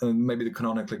 And maybe the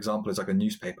canonical example is like a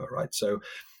newspaper, right? So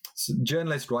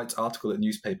journalist writes article at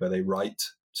newspaper, they write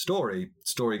story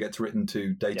gets written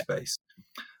to database.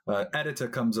 Editor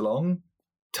comes along,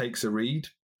 takes a read,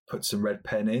 puts some red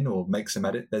pen in or makes some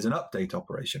edit. There's an update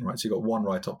operation, right? So you've got one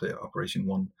write update operation,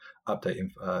 one update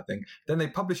thing. Then they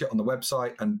publish it on the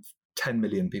website and 10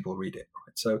 million people read it,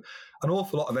 right? So an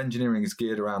awful lot of engineering is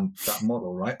geared around that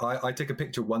model, right? I take a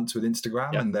picture once with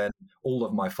Instagram and then all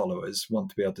of my followers want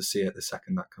to be able to see it the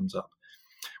second that comes up.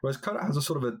 Whereas Codat has a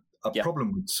sort of a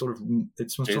problem with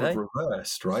it's sort of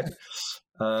reversed, right?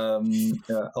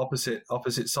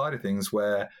 Opposite side of things,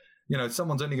 where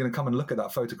someone's only going to come and look at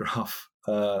that photograph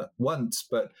once,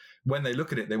 but when they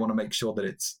look at it, they want to make sure that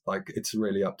it's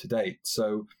really up to date.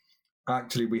 So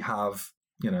actually, we have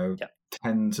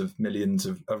tens of millions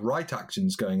of write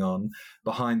actions going on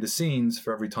behind the scenes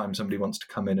for every time somebody wants to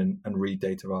come in and read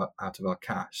data out of our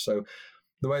cache. So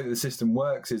the way that the system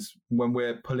works is when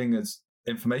we're pulling as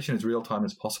information as real time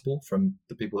as possible from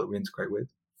the people that we integrate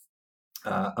with,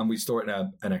 and we store it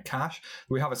in a cache,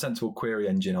 we have a sensible query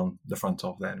engine on the front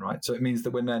of then, right? So it means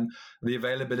that when then the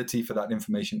availability for that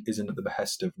information isn't at the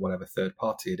behest of whatever third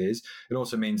party it is, it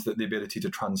also means that the ability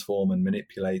to transform and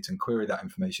manipulate and query that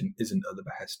information isn't at the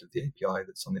behest of the API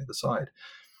that's on the other side.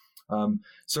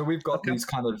 So we've got these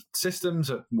kind of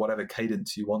systems at whatever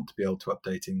cadence you want to be able to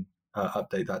update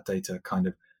that data, kind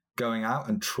of going out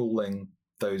and trawling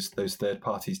those third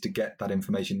parties to get that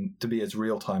information to be as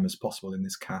real time as possible in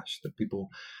this cache that people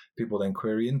then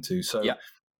query into. So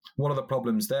one of the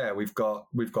problems there, we've got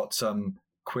some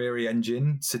query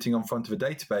engine sitting on front of a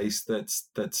database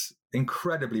that's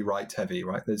incredibly write heavy,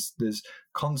 right? There's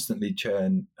constantly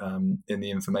churn in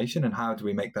the information, and how do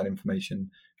we make that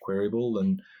information queryable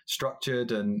and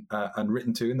structured and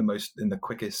written to in the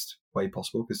quickest way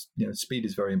possible, because speed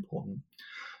is very important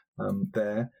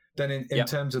there. Then in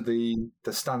terms of the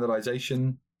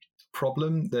standardization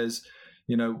problem, there's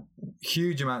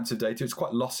huge amounts of data. It's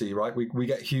quite lossy, right? We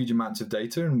get huge amounts of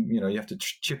data, and you have to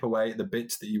chip away at the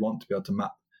bits that you want to be able to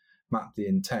map the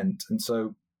intent. And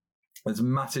so there's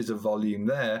masses of volume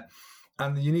there,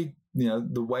 and you need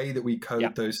the way that we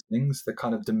code those things, the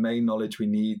kind of domain knowledge we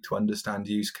need to understand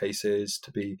use cases,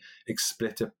 to be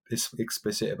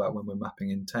explicit about when we're mapping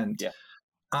intent,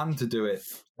 and to do it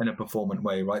in a performant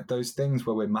way, right? Those things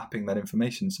where we're mapping that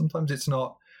information, sometimes it's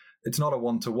not a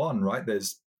one-to-one, right?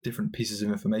 There's different pieces of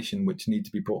information which need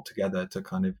to be brought together to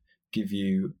kind of give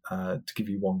you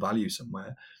one value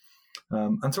somewhere.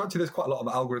 And so actually there's quite a lot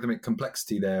of algorithmic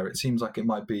complexity there. It seems like it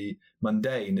might be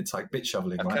mundane. It's like bit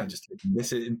shoveling, right? I'm just taking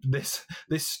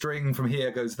this string from here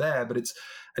goes there, but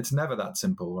it's never that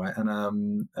simple, right?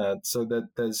 And so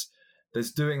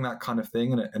there's doing that kind of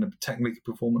thing in a technically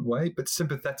performant way, but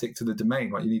sympathetic to the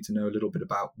domain, right? You need to know a little bit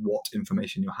about what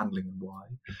information you're handling and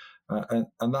why.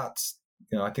 And that's,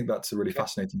 I think that's a really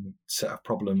fascinating set of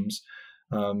problems.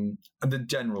 And the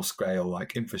general scale,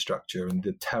 like infrastructure and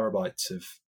the terabytes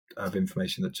of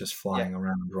information that's just flying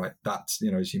around, right? That's,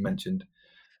 as you mentioned,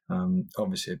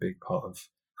 obviously a big part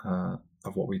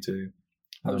of what we do.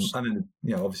 And then,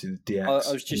 obviously the DX.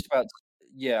 I was just about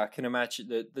to, I can imagine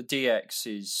that the DX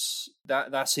is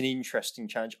that's an interesting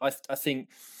challenge. I think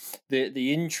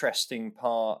the interesting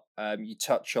part, you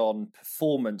touch on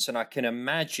performance, and I can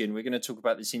imagine we're going to talk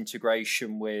about this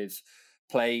integration with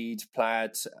Plaid,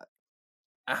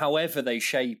 however they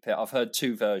shape it. I've heard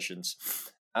two versions.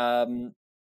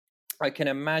 I can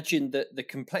imagine that the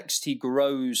complexity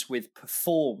grows with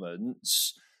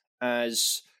performance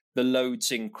as the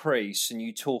loads increase, and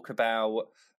you talk about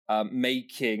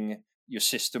making your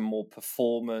system more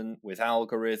performant with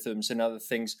algorithms and other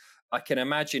things. I can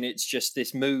imagine it's just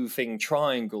this moving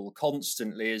triangle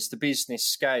constantly as the business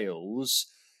scales.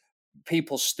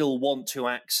 People still want to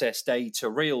access data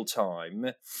real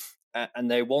time,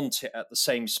 and they want it at the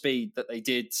same speed that they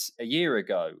did a year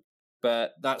ago.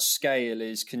 But that scale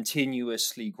is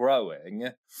continuously growing.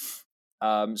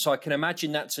 So I can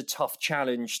imagine that's a tough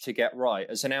challenge to get right.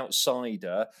 As an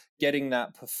outsider, getting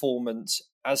that performance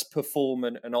as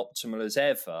performant and optimal as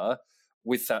ever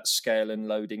with that scale and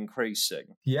load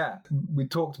increasing. Yeah, we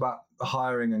talked about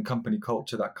hiring and company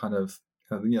culture, that kind of,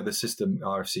 the system,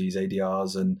 RFCs,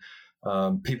 ADRs,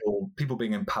 and people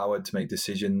being empowered to make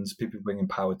decisions, people being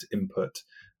empowered to input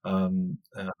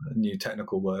new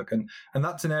technical work, and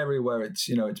that's an area where it's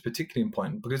it's particularly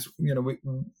important because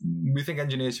we think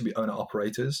engineers should be owner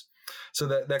operators, so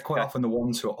they're quite often the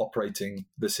ones who are operating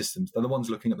the systems. They're the ones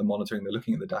looking at the monitoring, they're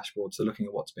looking at the dashboards, they're looking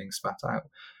at what's being spat out,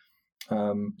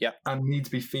 and need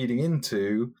to be feeding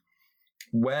into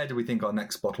where do we think our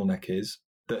next bottleneck is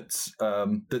that's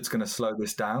going to slow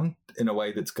this down in a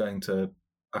way that's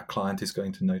a client is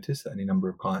going to notice, that any number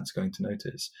of clients are going to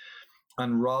notice.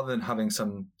 And rather than having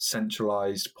some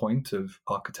centralized point of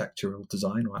architectural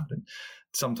design around it,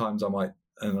 sometimes I might,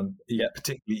 and on a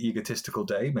particularly egotistical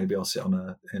day, maybe I'll sit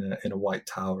in a white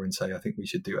tower and say, I think we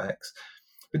should do X.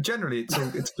 But generally,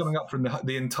 it's coming up from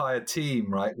the entire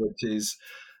team, right? Which is,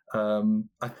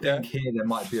 I think here there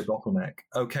might be a bottleneck.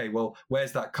 Okay, well,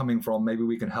 where's that coming from? Maybe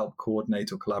we can help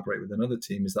coordinate or collaborate with another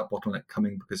team. Is that bottleneck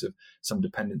coming because of some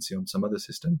dependency on some other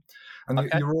system? And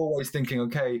you're always thinking,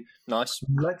 okay, nice.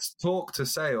 Let's talk to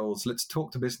sales. Let's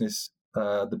talk to business,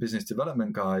 the business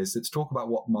development guys. Let's talk about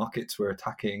what markets we're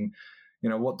attacking.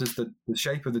 What does the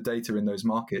shape of the data in those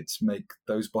markets make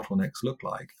those bottlenecks look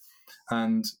like?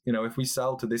 And, if we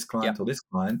sell to this client or this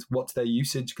client, what's their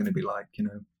usage going to be like?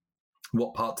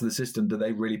 What parts of the system do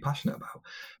they really passionate about?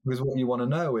 Because what you want to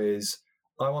know is,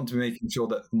 I want to be making sure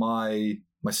that my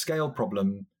scale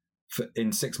problem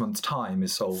in 6 months' time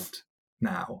is solved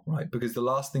now, right? Because the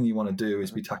last thing you want to do is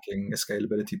be tackling a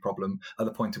scalability problem at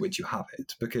the point at which you have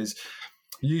it. Because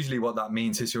usually what that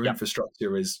means is your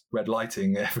infrastructure is red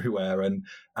lighting everywhere, and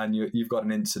you've got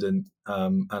an incident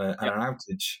and an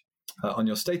outage on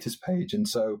your status page. And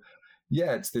so,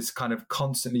 it's this kind of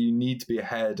constantly, you need to be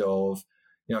ahead of,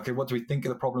 okay, what do we think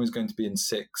the problem is going to be in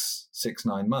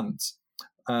 9 months?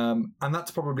 And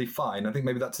that's probably fine. I think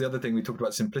maybe that's the other thing we talked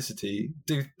about, simplicity.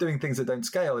 Doing things that don't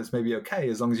scale is maybe okay,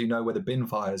 as long as you know where the bin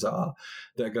fires are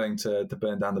that are going to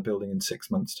burn down the building in 6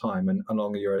 months' time, and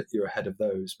longer you're ahead of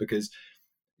those. Because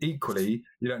equally,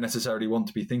 you don't necessarily want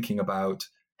to be thinking about,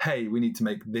 hey, we need to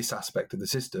make this aspect of the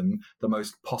system the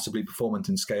most possibly performant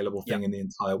and scalable thing in the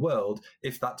entire world,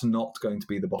 if that's not going to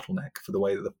be the bottleneck for the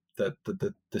way that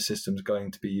the system's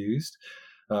going to be used,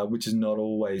 which is not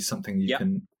always something you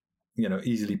can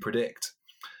easily predict.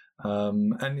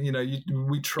 And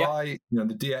we try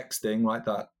the DX thing, right?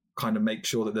 kind of make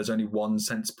sure that there's only one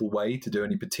sensible way to do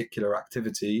any particular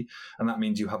activity. And that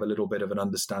means you have a little bit of an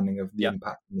understanding of the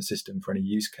impact in the system for any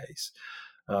use case.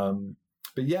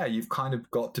 But yeah, you've kind of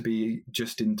got to be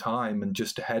just in time and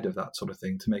just ahead of that sort of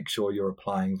thing to make sure you're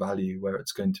applying value where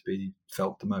it's going to be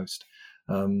felt the most.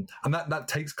 And that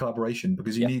takes collaboration,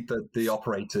 because you need the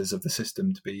operators of the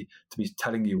system to be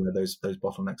telling you where those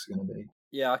bottlenecks are going to be.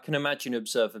 Yeah, I can imagine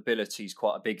observability is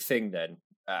quite a big thing then.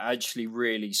 Actually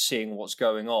really seeing what's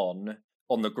going on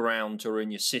the ground or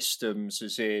in your systems,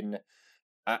 as in,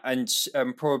 and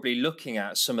probably looking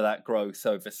at some of that growth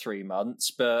over 3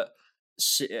 months. But,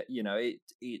 you know,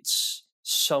 it's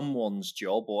someone's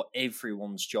job or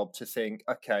everyone's job to think,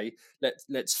 okay,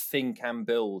 let's think and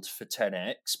build for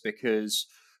 10x, because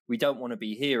we don't want to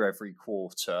be here every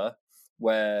quarter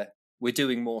where we're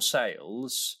doing more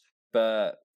sales,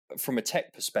 but from a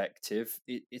tech perspective,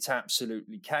 it's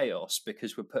absolutely chaos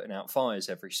because we're putting out fires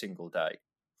every single day.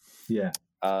 Yeah.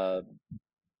 So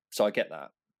I get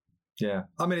that. Yeah.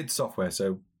 I mean, it's software,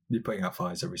 so you're putting out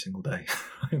fires every single day.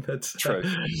 That's true.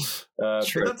 True.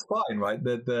 But that's fine, right?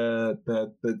 The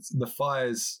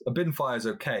fires, a bin fire is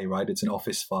okay, right? It's an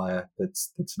office fire.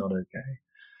 That's not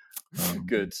okay.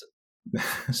 Good.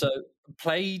 So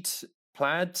plaid,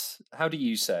 how do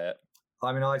you say it?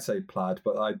 I mean, I say plaid,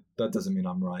 but that doesn't mean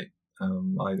I'm right.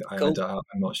 I'm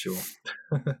not sure.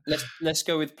 Let's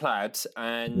go with plaid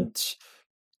and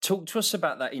talk to us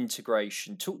about that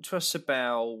integration. Talk to us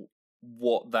about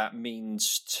what that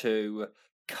means to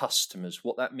customers,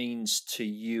 what that means to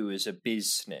you as a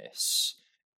business.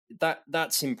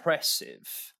 That's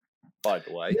impressive, by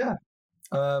the way. Yeah.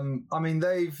 I mean,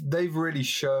 they've really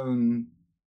shown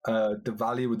the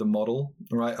value of the model,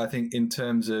 right? I think in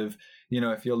terms of,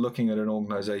 if you're looking at an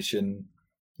organization,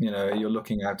 you're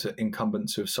looking out at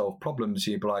incumbents who have solved problems,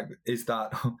 you'd be like,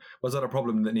 was that a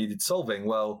problem that needed solving?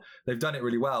 Well, they've done it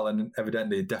really well, and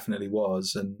evidently it definitely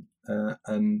was.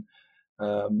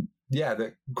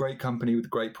 The great company with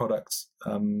great products.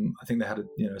 I think they had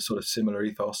a sort of similar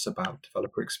ethos about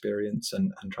developer experience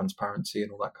and transparency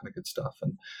and all that kind of good stuff.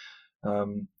 And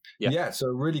so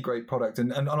a really great product.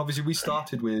 And obviously we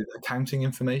started with accounting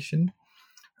information.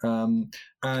 And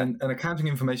accounting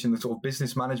information, the sort of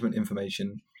business management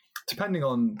information, depending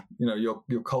on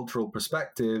your cultural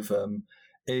perspective,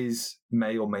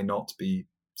 may or may not be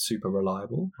super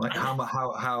reliable. Like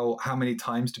how many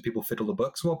times do people fiddle the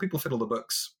books? Well, people fiddle the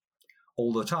books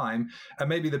all the time, and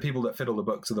maybe the people that fiddle the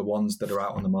books are the ones that are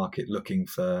out on the market looking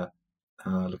for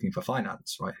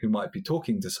finance, right? Who might be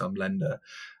talking to some lender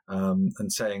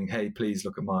and saying, "Hey, please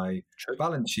look at my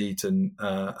balance sheet and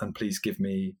please give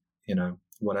me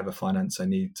whatever finance I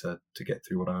need to get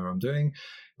through whatever I'm doing,"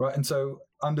 right? And so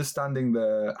understanding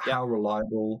how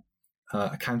reliable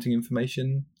accounting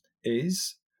information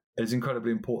is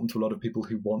incredibly important to a lot of people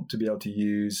who want to be able to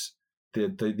use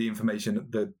the information,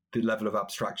 the level of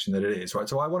abstraction that it is, right?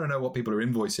 So I want to know what people are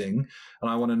invoicing,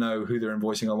 and I want to know who they're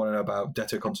invoicing. I want to know about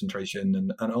debtor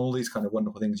concentration and all these kind of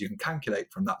wonderful things you can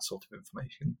calculate from that sort of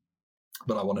information.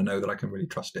 But I want to know that I can really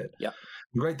trust it. Yeah.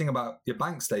 The great thing about your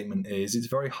bank statement is it's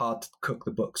very hard to cook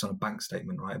the books on a bank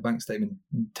statement, right? A bank statement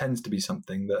tends to be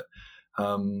something that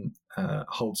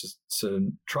holds a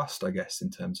certain trust, I guess, in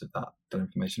terms of that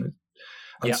information.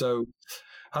 And so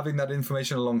having that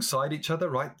information alongside each other,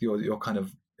 right? Your kind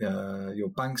of your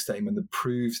bank statement that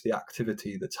proves the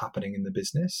activity that's happening in the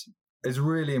business is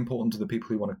really important to the people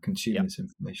who want to consume this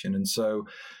information. And so,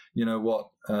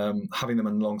 having them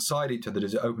alongside each other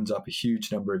it opens up a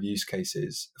huge number of use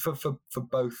cases for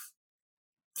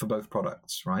both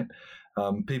products, right?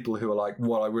 People who are like,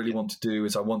 what I really want to do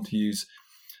is I want to use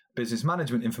business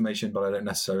management information, but I don't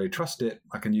necessarily trust it.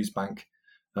 I can use bank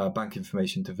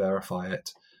information to verify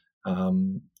it. I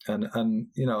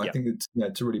think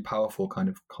it's a really powerful kind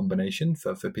of combination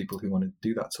for people who want to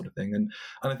do that sort of thing. And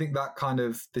I think that kind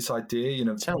of this idea,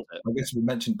 I guess we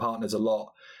mentioned partners a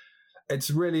lot. It's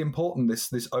really important,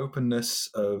 this openness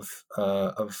of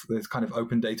this kind of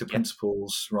open data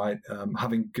principles, right?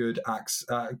 Having good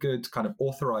kind of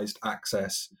authorized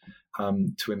access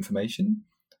to information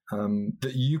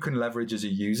that you can leverage as a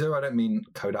user. I don't mean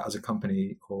Codat as a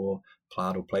company or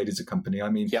Plaid or Plaid as a company. I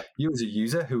mean you as a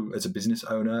user who, as a business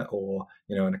owner or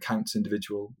an accounts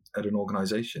individual at an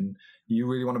organization, you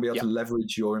really want to be able to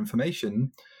leverage your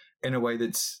information in a way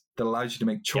that allows you to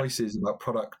make choices about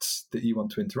products that you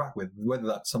want to interact with, whether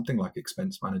that's something like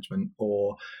expense management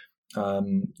or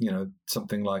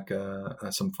something like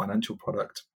some financial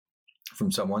product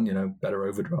from someone, better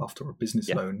overdraft or a business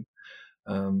loan.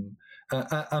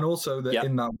 And also that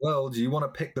in that world, you want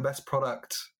to pick the best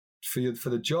product for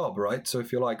the job, right? So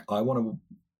if you're like, I want to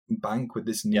bank with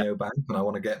this neobank and I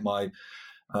want to get my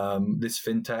this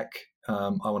fintech. I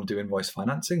want to do invoice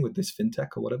financing with this fintech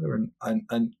or whatever.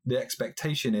 And the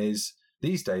expectation is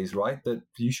these days, right, that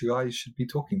you guys should be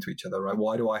talking to each other, right?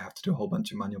 Why do I have to do a whole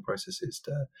bunch of manual processes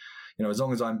to, as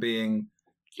long as I'm being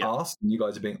asked and you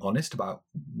guys are being honest about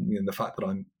the fact that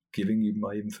I'm giving you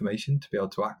my information to be able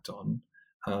to act on,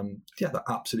 that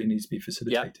absolutely needs to be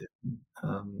facilitated.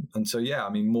 And so,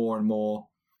 more and more,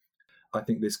 I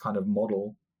think this kind of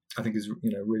model, I think is,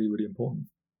 really, really important.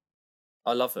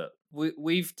 I love it.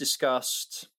 We've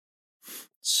discussed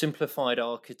simplified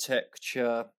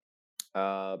architecture,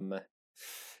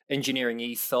 engineering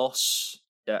ethos,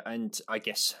 and I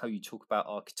guess how you talk about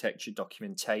architecture,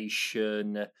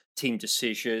 documentation, team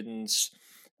decisions.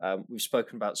 We've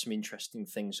spoken about some interesting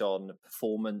things on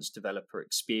performance, developer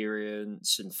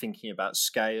experience, and thinking about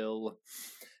scale.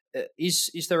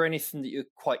 Is there anything that you're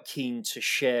quite keen to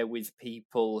share with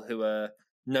people who are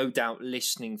no doubt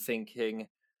listening, thinking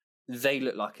they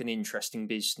look like an interesting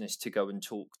business to go and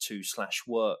talk to /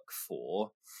 work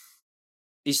for?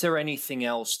 Is there anything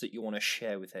else that you want to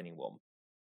share with anyone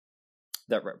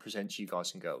that represents you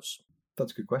guys and girls?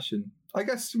 That's a good question. I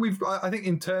guess I think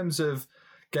in terms of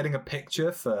getting a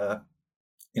picture for,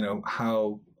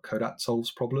 how Codat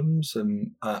solves problems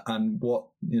and what,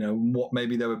 what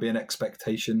maybe there would be an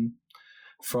expectation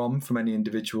from any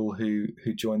individual who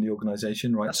joined the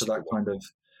organization, right? So that kind of,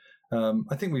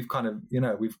 I think we've kind of,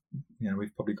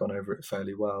 we've probably gone over it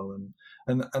fairly well,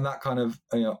 and that kind of,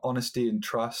 honesty and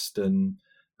trust and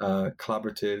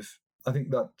collaborative. I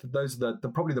think that those are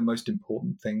probably the most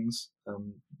important things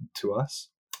to us.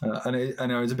 And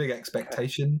there's a big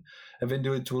expectation of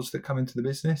individuals that come into the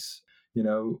business.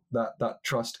 That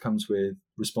trust comes with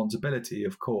responsibility,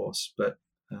 of course, but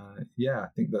I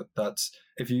think that's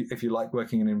if you like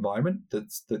working in an environment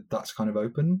that's kind of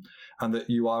open, and that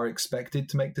you are expected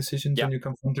to make decisions when you're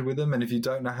confronted with them, and if you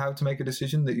don't know how to make a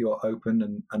decision, that you're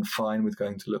open and fine with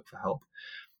going to look for help.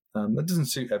 That doesn't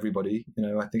suit everybody,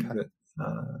 I think that,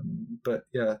 but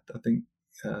I think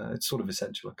it's sort of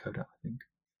essential at Codat, I think.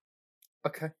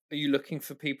 Okay. Are you looking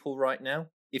for people right now?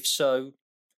 If so,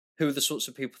 who are the sorts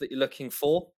of people that you're looking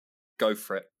for? Go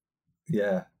for it.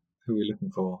 Yeah. Who are we looking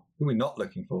for? Who are we not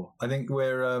looking for? I think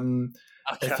we're,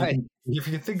 if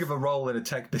you think of a role in a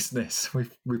tech business,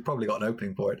 we've probably got an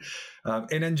opening for it.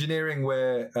 In engineering,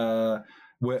 we're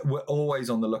always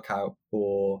on the lookout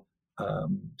for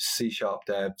C#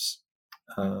 devs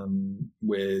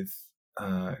with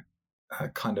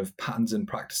kind of patterns and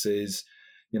practices,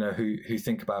 who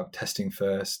think about testing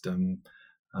first and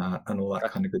all that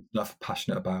kind of good stuff.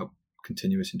 Passionate about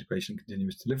continuous integration,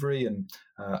 continuous delivery, and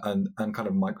kind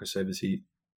of microservice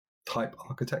type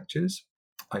architectures,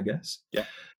 I guess. Yeah.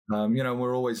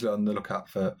 We're always on the lookout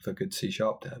for good C#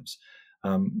 devs.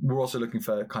 We're also looking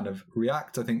for kind of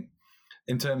React. I think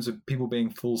in terms of people being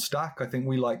full stack, I think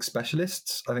we like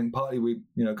specialists. I think partly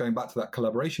going back to that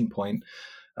collaboration point,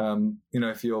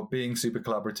 if you're being super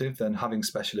collaborative, then having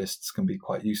specialists can be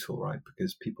quite useful, right?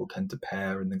 Because people tend to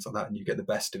pair and things like that, and you get the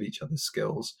best of each other's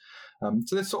skills.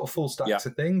 So this sort of full stack's a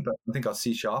thing, but I think our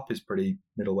C# is pretty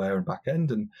middleware and back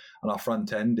end, and our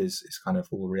front end is kind of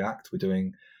all React. We're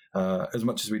doing, as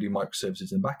much as we do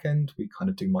microservices in back end, we kind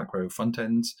of do micro front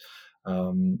ends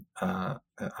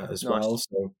as well.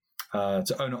 So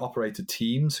to owner-operated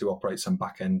teams who operate some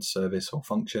back-end service or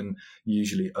function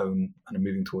usually own and are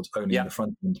moving towards owning the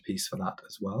front-end piece for that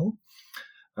as well.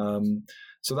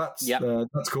 So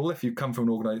that's cool if you come from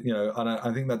an organization, and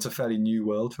I think that's a fairly new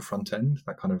world for front-end,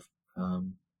 that kind of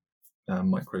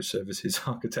microservices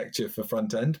architecture for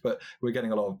front-end, but we're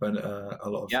getting a lot of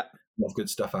good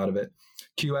stuff out of it.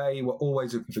 QA, we're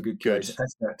always looking for good QAs.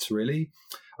 Assets, really.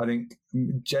 I think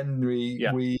generally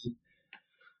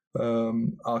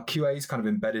our QA is kind of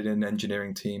embedded in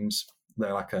engineering teams.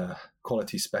 They're like a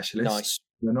quality specialist. Nice.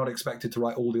 They're not expected to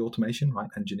write all the automation, right?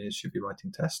 Engineers should be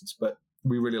writing tests, but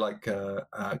we really like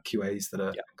QAs that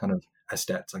are kind of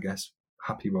esthets, I guess,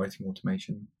 happy writing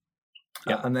automation.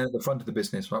 And then at the front of the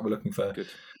business, right, we're looking for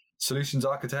solutions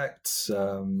architects,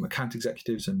 account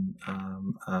executives, and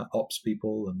ops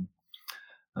people, and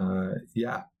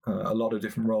a lot of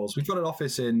different roles. We've got an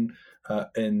office in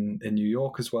New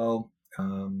York as well.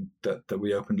 That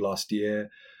we opened last year.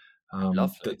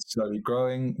 That's slowly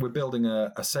growing. We're building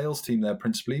a sales team there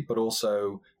principally, but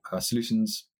also a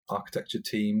solutions architecture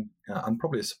team and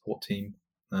probably a support team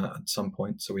at some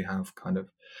point. So we have kind of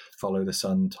follow the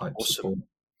sun type support.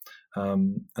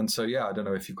 And so, I don't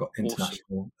know if you've got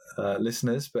international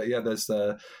listeners, but there's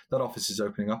that office is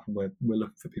opening up, and we're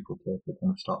looking for people to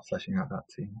kind of start fleshing out that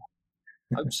team.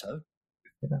 Hope so.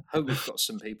 Hope we've got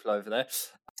some people over there.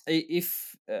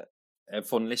 If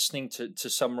everyone listening to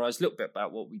summarize a little bit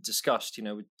about what we discussed,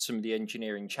 with some of the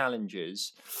engineering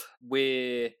challenges,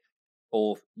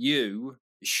 you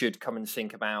should come and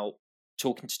think about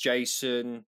talking to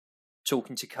Jason,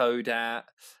 talking to Codat,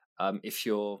 if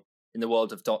you're in the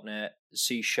world of .NET,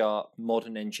 C#,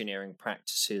 modern engineering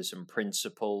practices and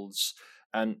principles,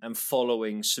 and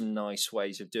following some nice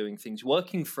ways of doing things,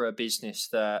 working for a business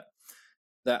that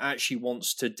actually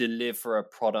wants to deliver a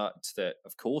product that,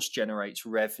 of course, generates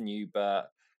revenue,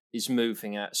 but is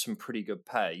moving at some pretty good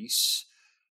pace.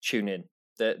 Tune in.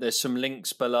 There's some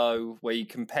links below where you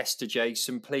can pester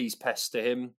Jason. Please pester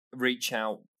him. Reach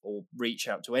out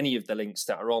to any of the links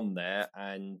that are on there,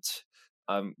 and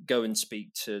go and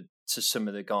speak to some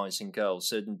of the guys and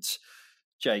girls. And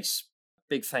Jace,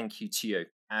 big thank you to you.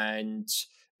 And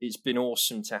it's been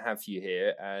awesome to have you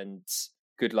here, and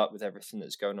good luck with everything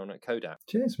that's going on at Codat.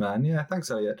 Cheers, man. Yeah,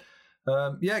 thanks, Elliot.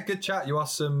 Good chat. You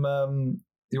asked some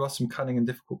cunning and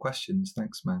difficult questions.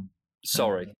 Thanks, man.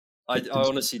 Sorry. I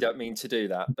honestly don't mean to do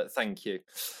that, but thank you.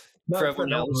 No, for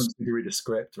everyone else, wants to read a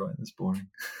script, right? That's boring.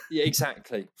 Yeah,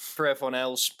 exactly. For everyone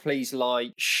else, please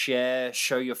like, share,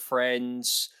 show your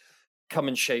friends, come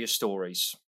and share your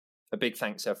stories. A big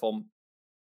thanks, everyone.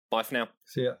 Bye for now.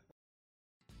 See ya.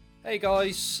 Hey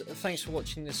guys, thanks for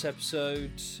watching this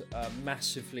episode.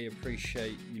 Massively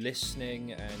appreciate you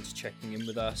listening and checking in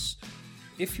with us.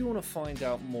 If you want to find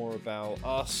out more about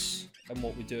us and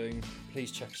what we're doing,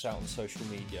 please check us out on social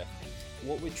media.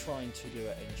 What we're trying to do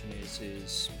at Engineers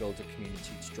is build a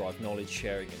community to drive knowledge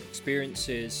sharing and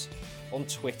experiences. On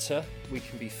Twitter, we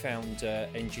can be found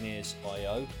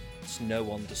Engineers.io. It's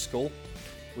no_.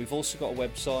 We've also got a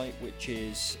website, which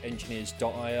is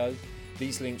engineers.io.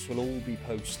 These links will all be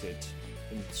posted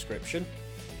in the description.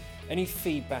 Any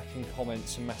feedback and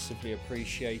comments are massively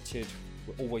appreciated.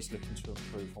 We're always looking to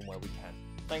improve on where we can.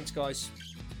 Thanks, guys.